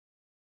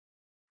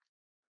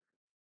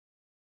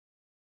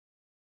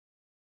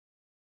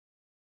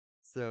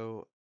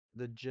 So,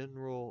 the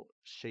general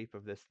shape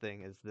of this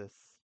thing is this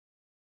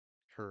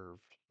curve.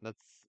 That's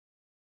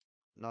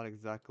not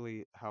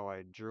exactly how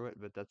I drew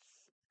it, but that's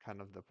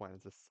kind of the point.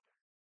 It's this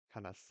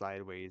kind of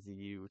sideways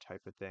U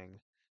type of thing.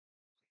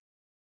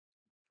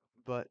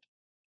 But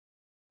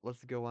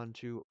let's go on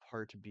to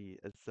part B.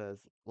 It says,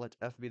 let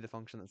f be the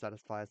function that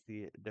satisfies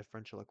the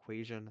differential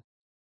equation.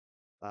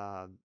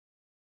 Um,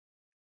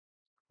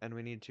 and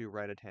we need to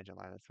write a tangent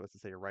line. It's supposed to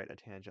say write a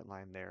tangent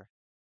line there.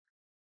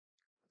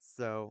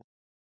 So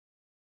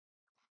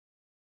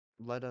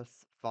let us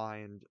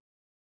find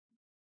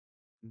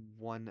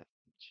 1,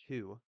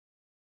 2.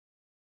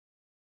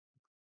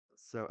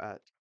 So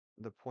at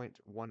the point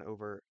 1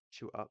 over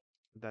 2 up,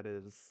 that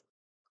is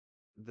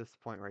this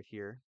point right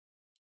here.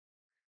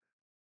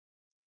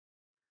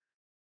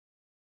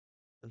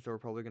 And so we're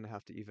probably going to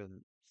have to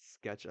even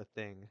sketch a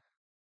thing.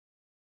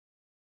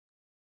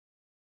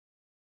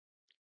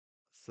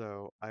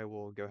 So I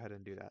will go ahead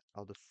and do that.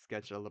 I'll just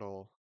sketch a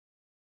little,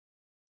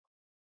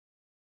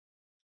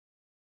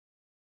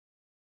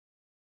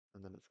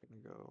 and then it's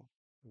going to go,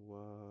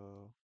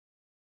 whoa.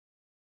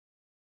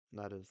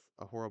 That is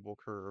a horrible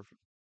curve,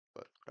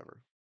 but whatever.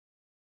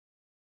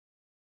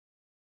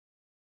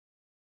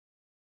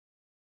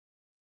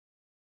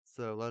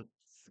 So let's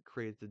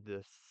create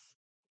this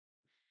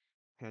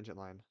tangent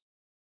line.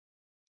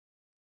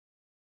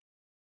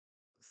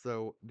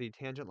 So the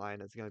tangent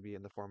line is going to be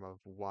in the form of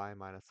y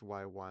minus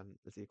y1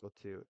 is equal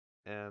to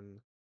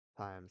m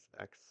times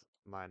x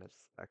minus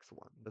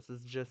x1. This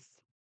is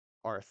just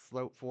our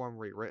slope form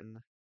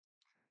rewritten,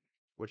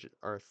 which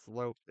our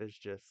slope is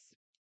just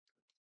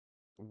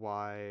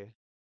y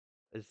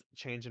is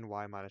change in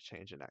y minus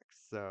change in x.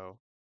 So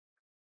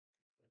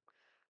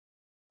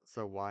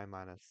y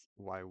minus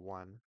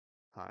y1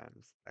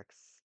 times x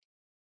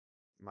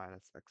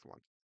minus x1.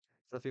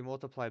 So if you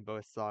multiply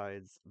both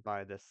sides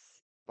by this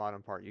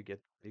bottom part, you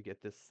get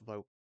this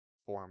slope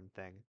form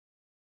thing.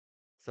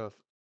 So if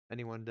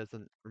anyone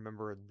doesn't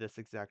remember this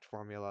exact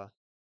formula,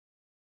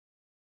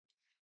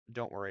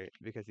 don't worry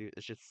because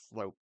it's just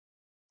slope.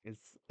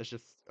 It's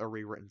just a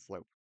rewritten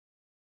slope.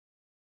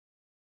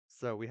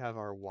 So we have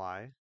our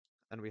y,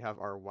 and we have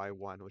our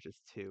y1, which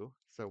is 2.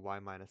 So y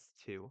minus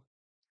 2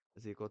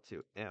 is equal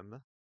to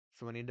m.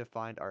 So we need to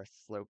find our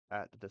slope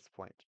at this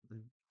point.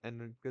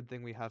 And a good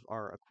thing we have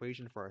our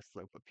equation for our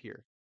slope up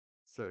here.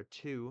 So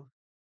 2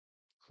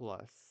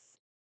 plus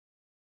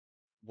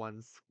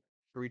 1,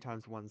 3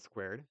 times 1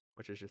 squared,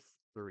 which is just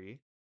 3,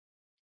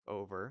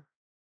 over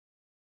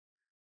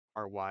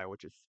our y,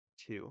 which is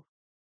 2,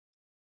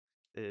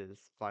 is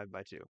 5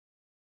 by 2.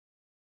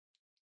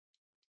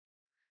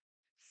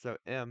 So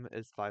m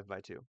is 5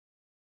 by 2.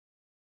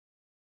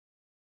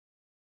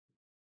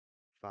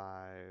 5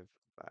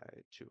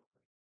 by 2.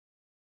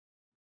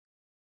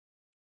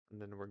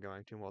 And then we're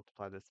going to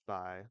multiply this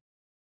by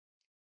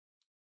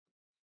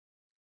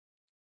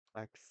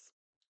x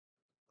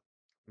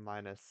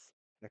minus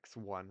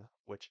x1,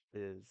 which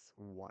is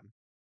 1.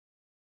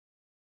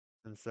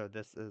 And so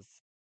this is,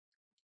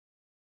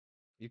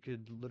 you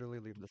could literally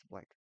leave this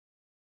blank,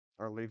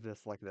 or leave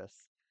this like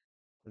this,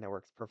 and it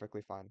works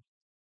perfectly fine.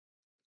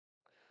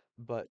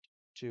 But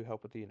to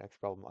help with the next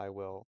problem, I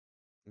will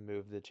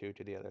move the 2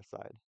 to the other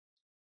side.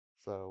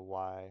 So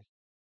y,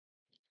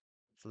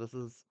 so this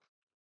is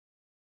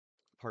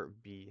part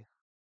B.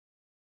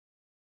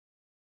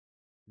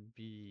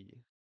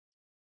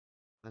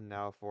 And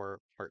now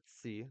for part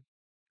C,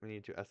 we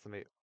need to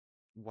estimate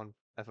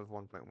f of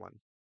 1.1.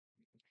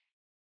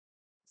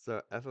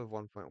 So f of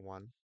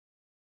 1.1,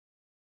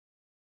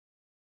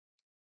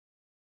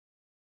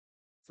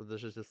 so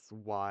this is just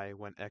y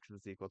when x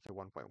is equal to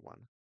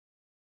 1.1.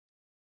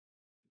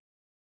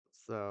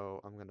 So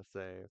I'm going to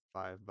say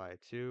 5 by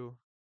 2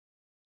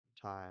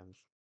 times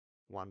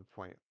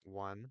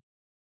 1.1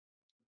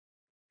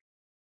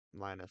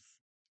 minus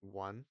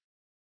 1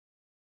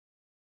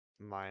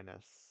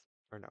 minus,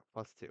 or no,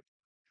 plus 2,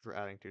 because we're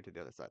adding 2 to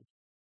the other side.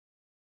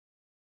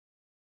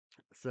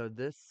 So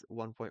this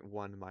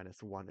 1.1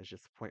 minus 1 is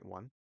just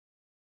 0.1.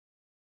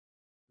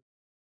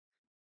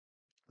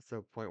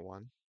 So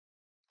 0.1.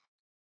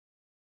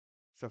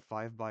 So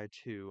 5 by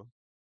 2,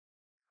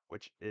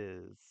 which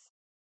is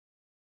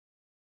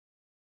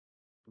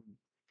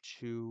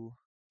 2.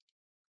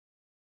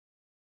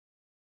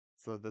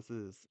 So this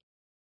is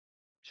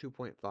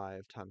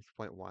 2.5 times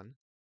 0.1.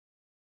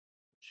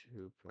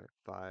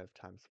 2.5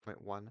 times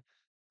 0.1,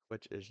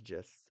 which is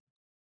just,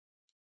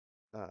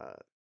 uh,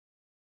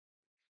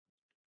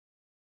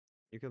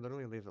 you can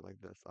literally leave it like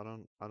this. I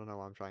don't know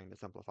why I'm trying to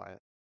simplify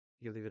it.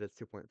 You can leave it as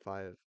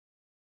 2.5.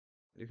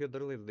 You could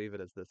literally leave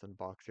it as this and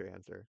box your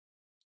answer.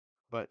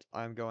 But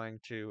I'm going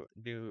to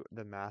do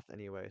the math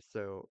anyway,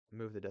 so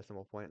move the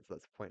decimal point, so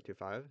that's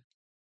 0.25.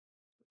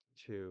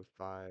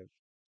 25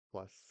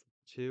 plus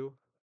 2,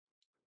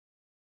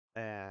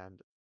 and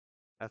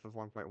f of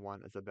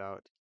 1.1 is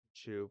about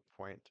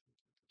 2.25.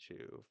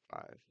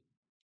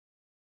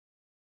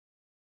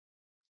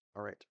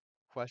 All right,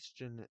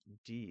 question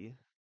D.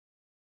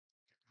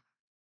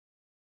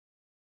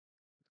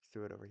 Let's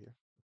do it over here.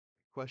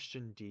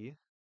 Question D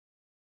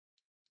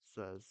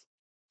says,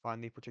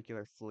 find the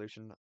particular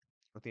solution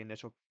with the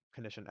initial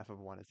condition f of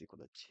 1 is equal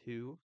to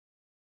 2.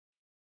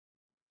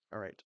 All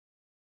right,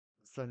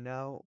 so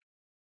now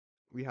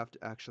we have to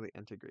actually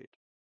integrate.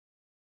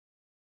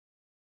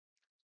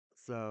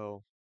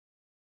 So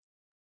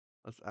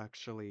let's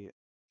actually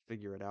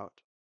figure it out.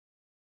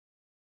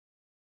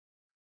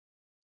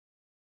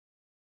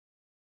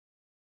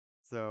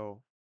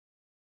 So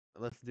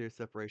let's do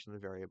separation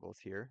of variables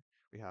here.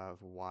 We have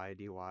y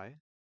dy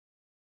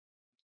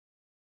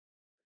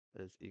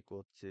is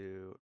equal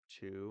to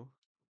 2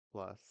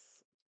 plus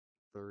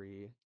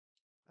 3x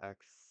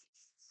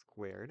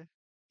squared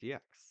dx.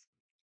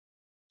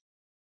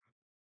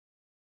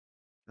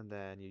 And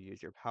then you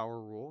use your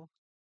power rule.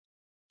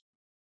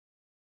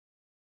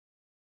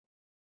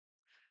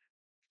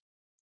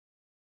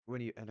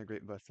 When you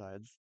integrate both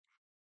sides.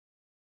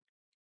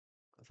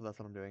 So that's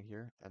what I'm doing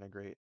here.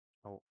 Integrate,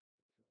 oh,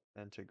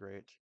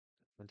 integrate,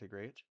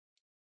 integrate.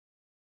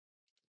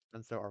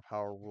 And so our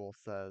power rule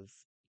says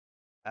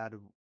add,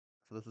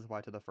 so this is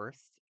y to the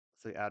first.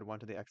 So you add 1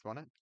 to the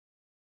exponent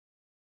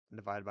and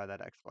divide by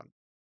that exponent.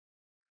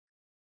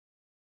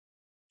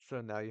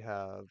 So now you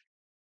have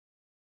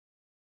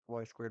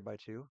y squared by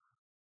 2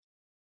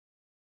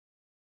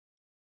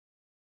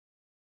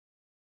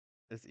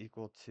 is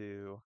equal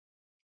to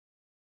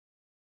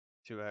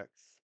 2x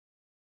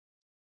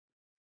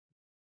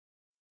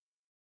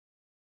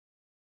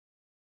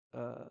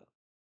plus,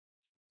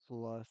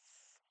 let's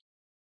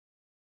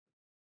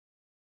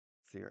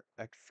see here,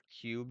 x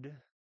cubed,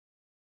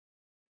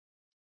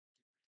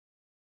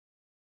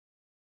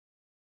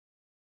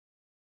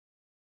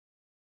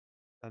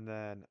 and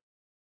then,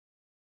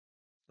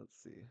 let's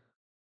see,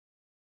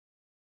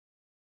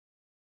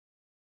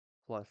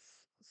 plus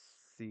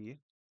c,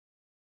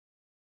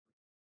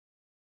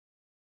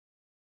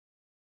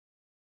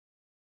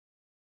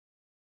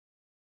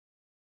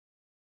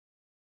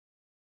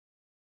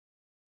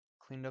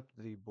 cleaned up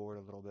the board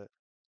a little bit,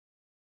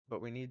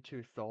 but we need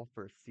to solve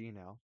for c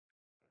now.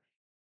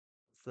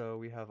 So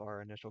we have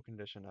our initial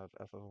condition of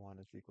f of 1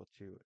 is equal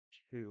to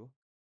 2.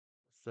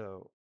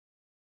 So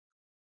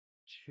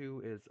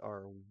 2 is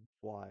our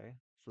y,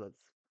 so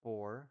that's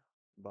 4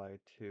 by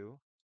 2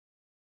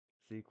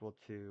 is equal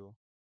to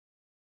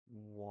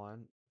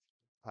 1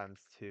 times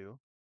 2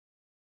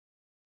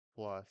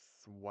 plus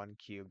 1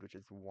 cubed, which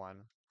is 1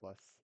 plus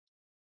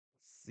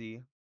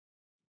c.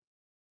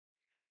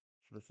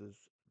 So this is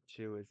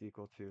 2 is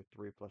equal to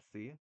 3 plus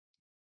c.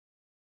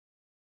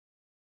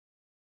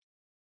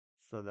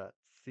 So that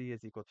c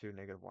is equal to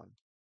negative 1.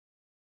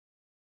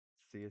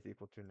 C is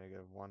equal to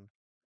negative 1.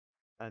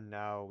 And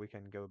now we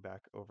can go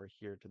back over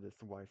here to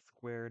this y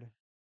squared,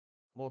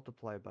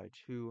 multiply by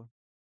 2,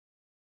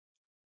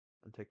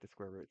 and take the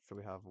square root. So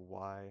we have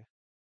y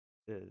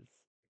is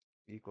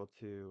equal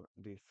to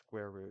the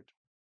square root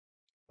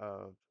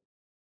of,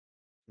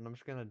 and I'm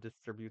just going to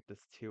distribute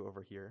this 2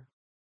 over here.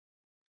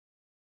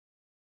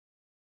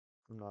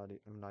 I'm not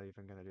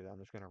even going to do that. I'm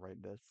just going to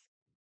write this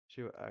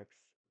 2x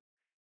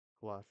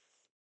plus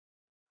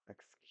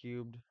x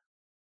cubed,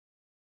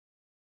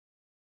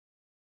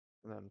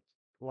 and then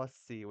plus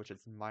c, which is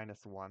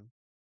minus 1.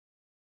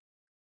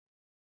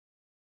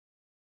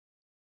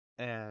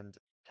 And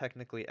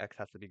technically x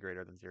has to be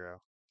greater than 0.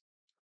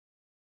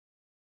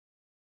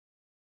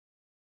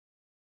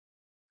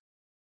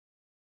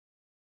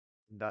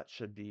 That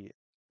should be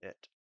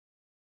it.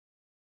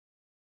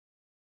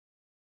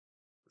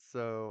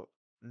 So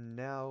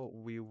now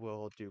we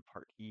will do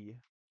part E.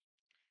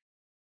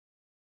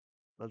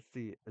 Let's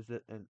see, is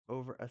it an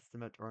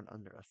overestimate or an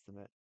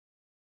underestimate?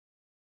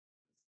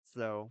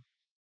 So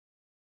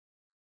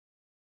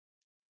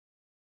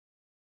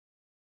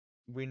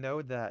we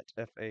know that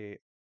if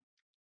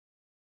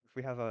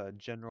we have a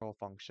general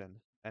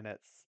function and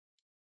it's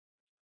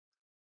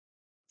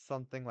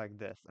something like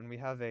this, and we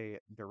have a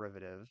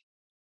derivative,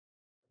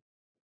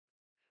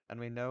 and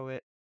we know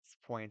its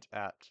point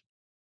at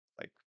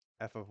like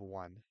f of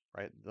 1,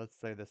 right? Let's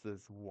say this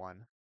is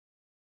 1,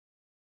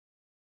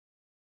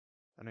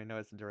 and we know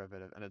its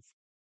derivative, and it's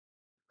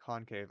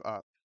concave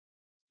up,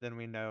 then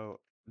we know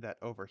that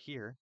over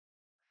here,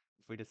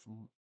 if we just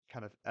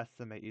kind of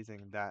estimate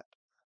using that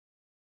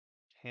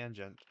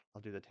tangent,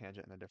 I'll do the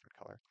tangent in a different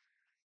color.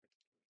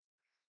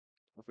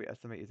 If we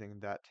estimate using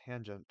that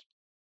tangent,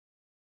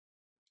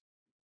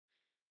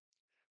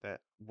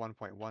 that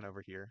 1.1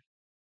 over here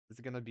is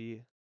going to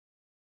be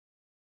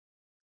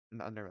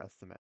an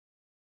underestimate.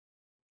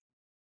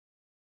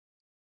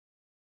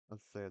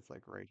 Let's say it's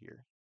like right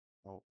here.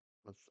 Oh,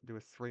 let's do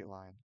a straight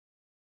line.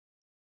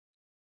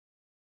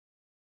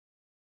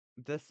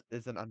 This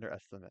is an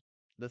underestimate.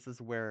 This is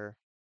where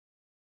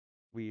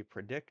we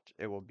predict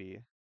it will be,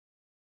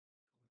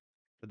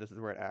 but this is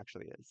where it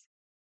actually is.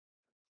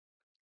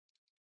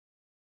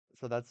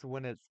 So that's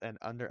when it's an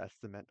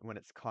underestimate, when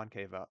it's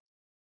concave up.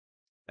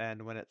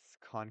 And when it's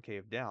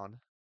concave down,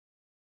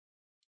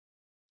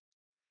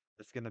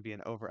 it's going to be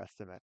an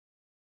overestimate.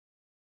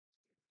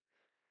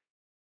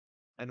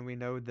 And we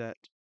know that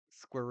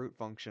square root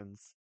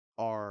functions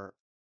are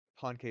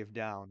concave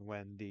down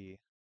when the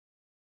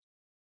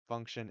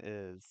function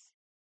is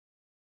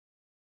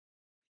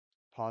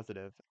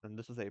positive, and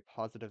this is a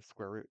positive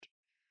square root.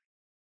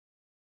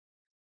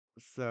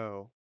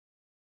 So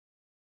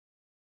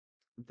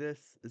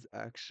this is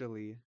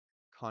actually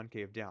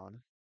concave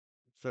down,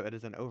 so it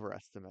is an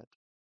overestimate.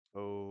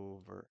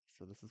 So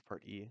this is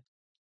part E.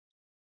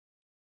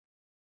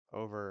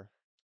 Overestimate.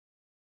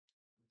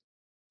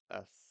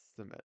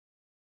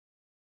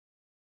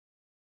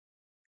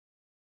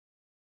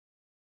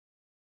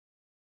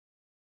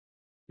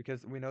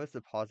 Because we know it's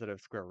a positive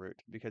square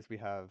root, because we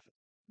have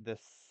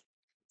this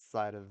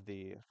side of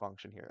the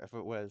function here. If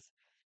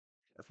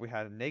we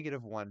had a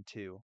negative 1,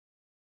 2,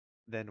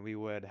 then we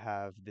would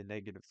have the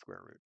negative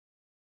square root.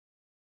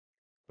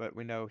 But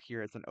we know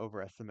here it's an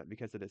overestimate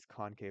because it is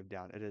concave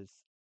down. It is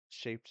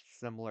shaped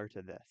similar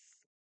to this,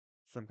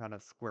 some kind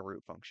of square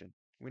root function.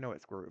 We know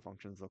what square root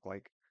functions look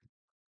like.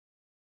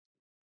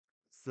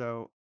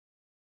 So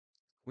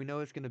we know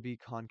it's going to be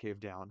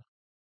concave down.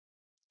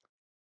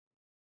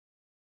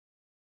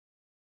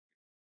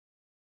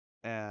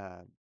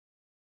 And,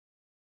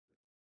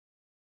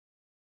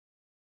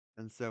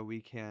 and so we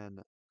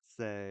can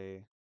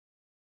say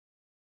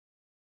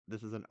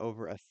this is an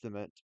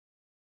overestimate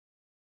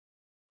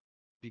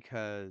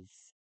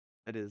because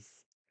it is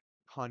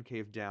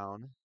concave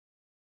down.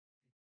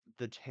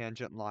 The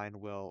tangent line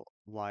will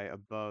lie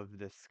above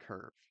this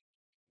curve.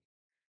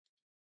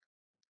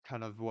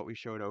 Kind of what we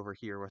showed over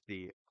here with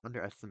the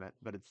underestimate,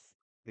 but it's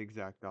the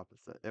exact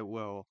opposite.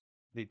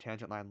 The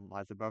tangent line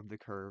lies above the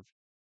curve.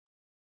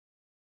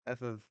 F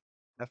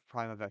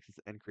prime of x is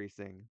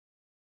increasing.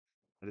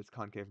 It is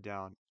concave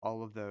down.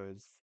 All of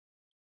those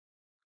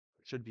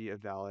should be a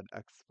valid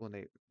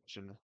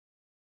explanation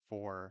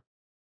for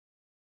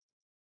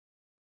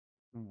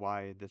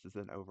why this is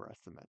an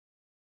overestimate.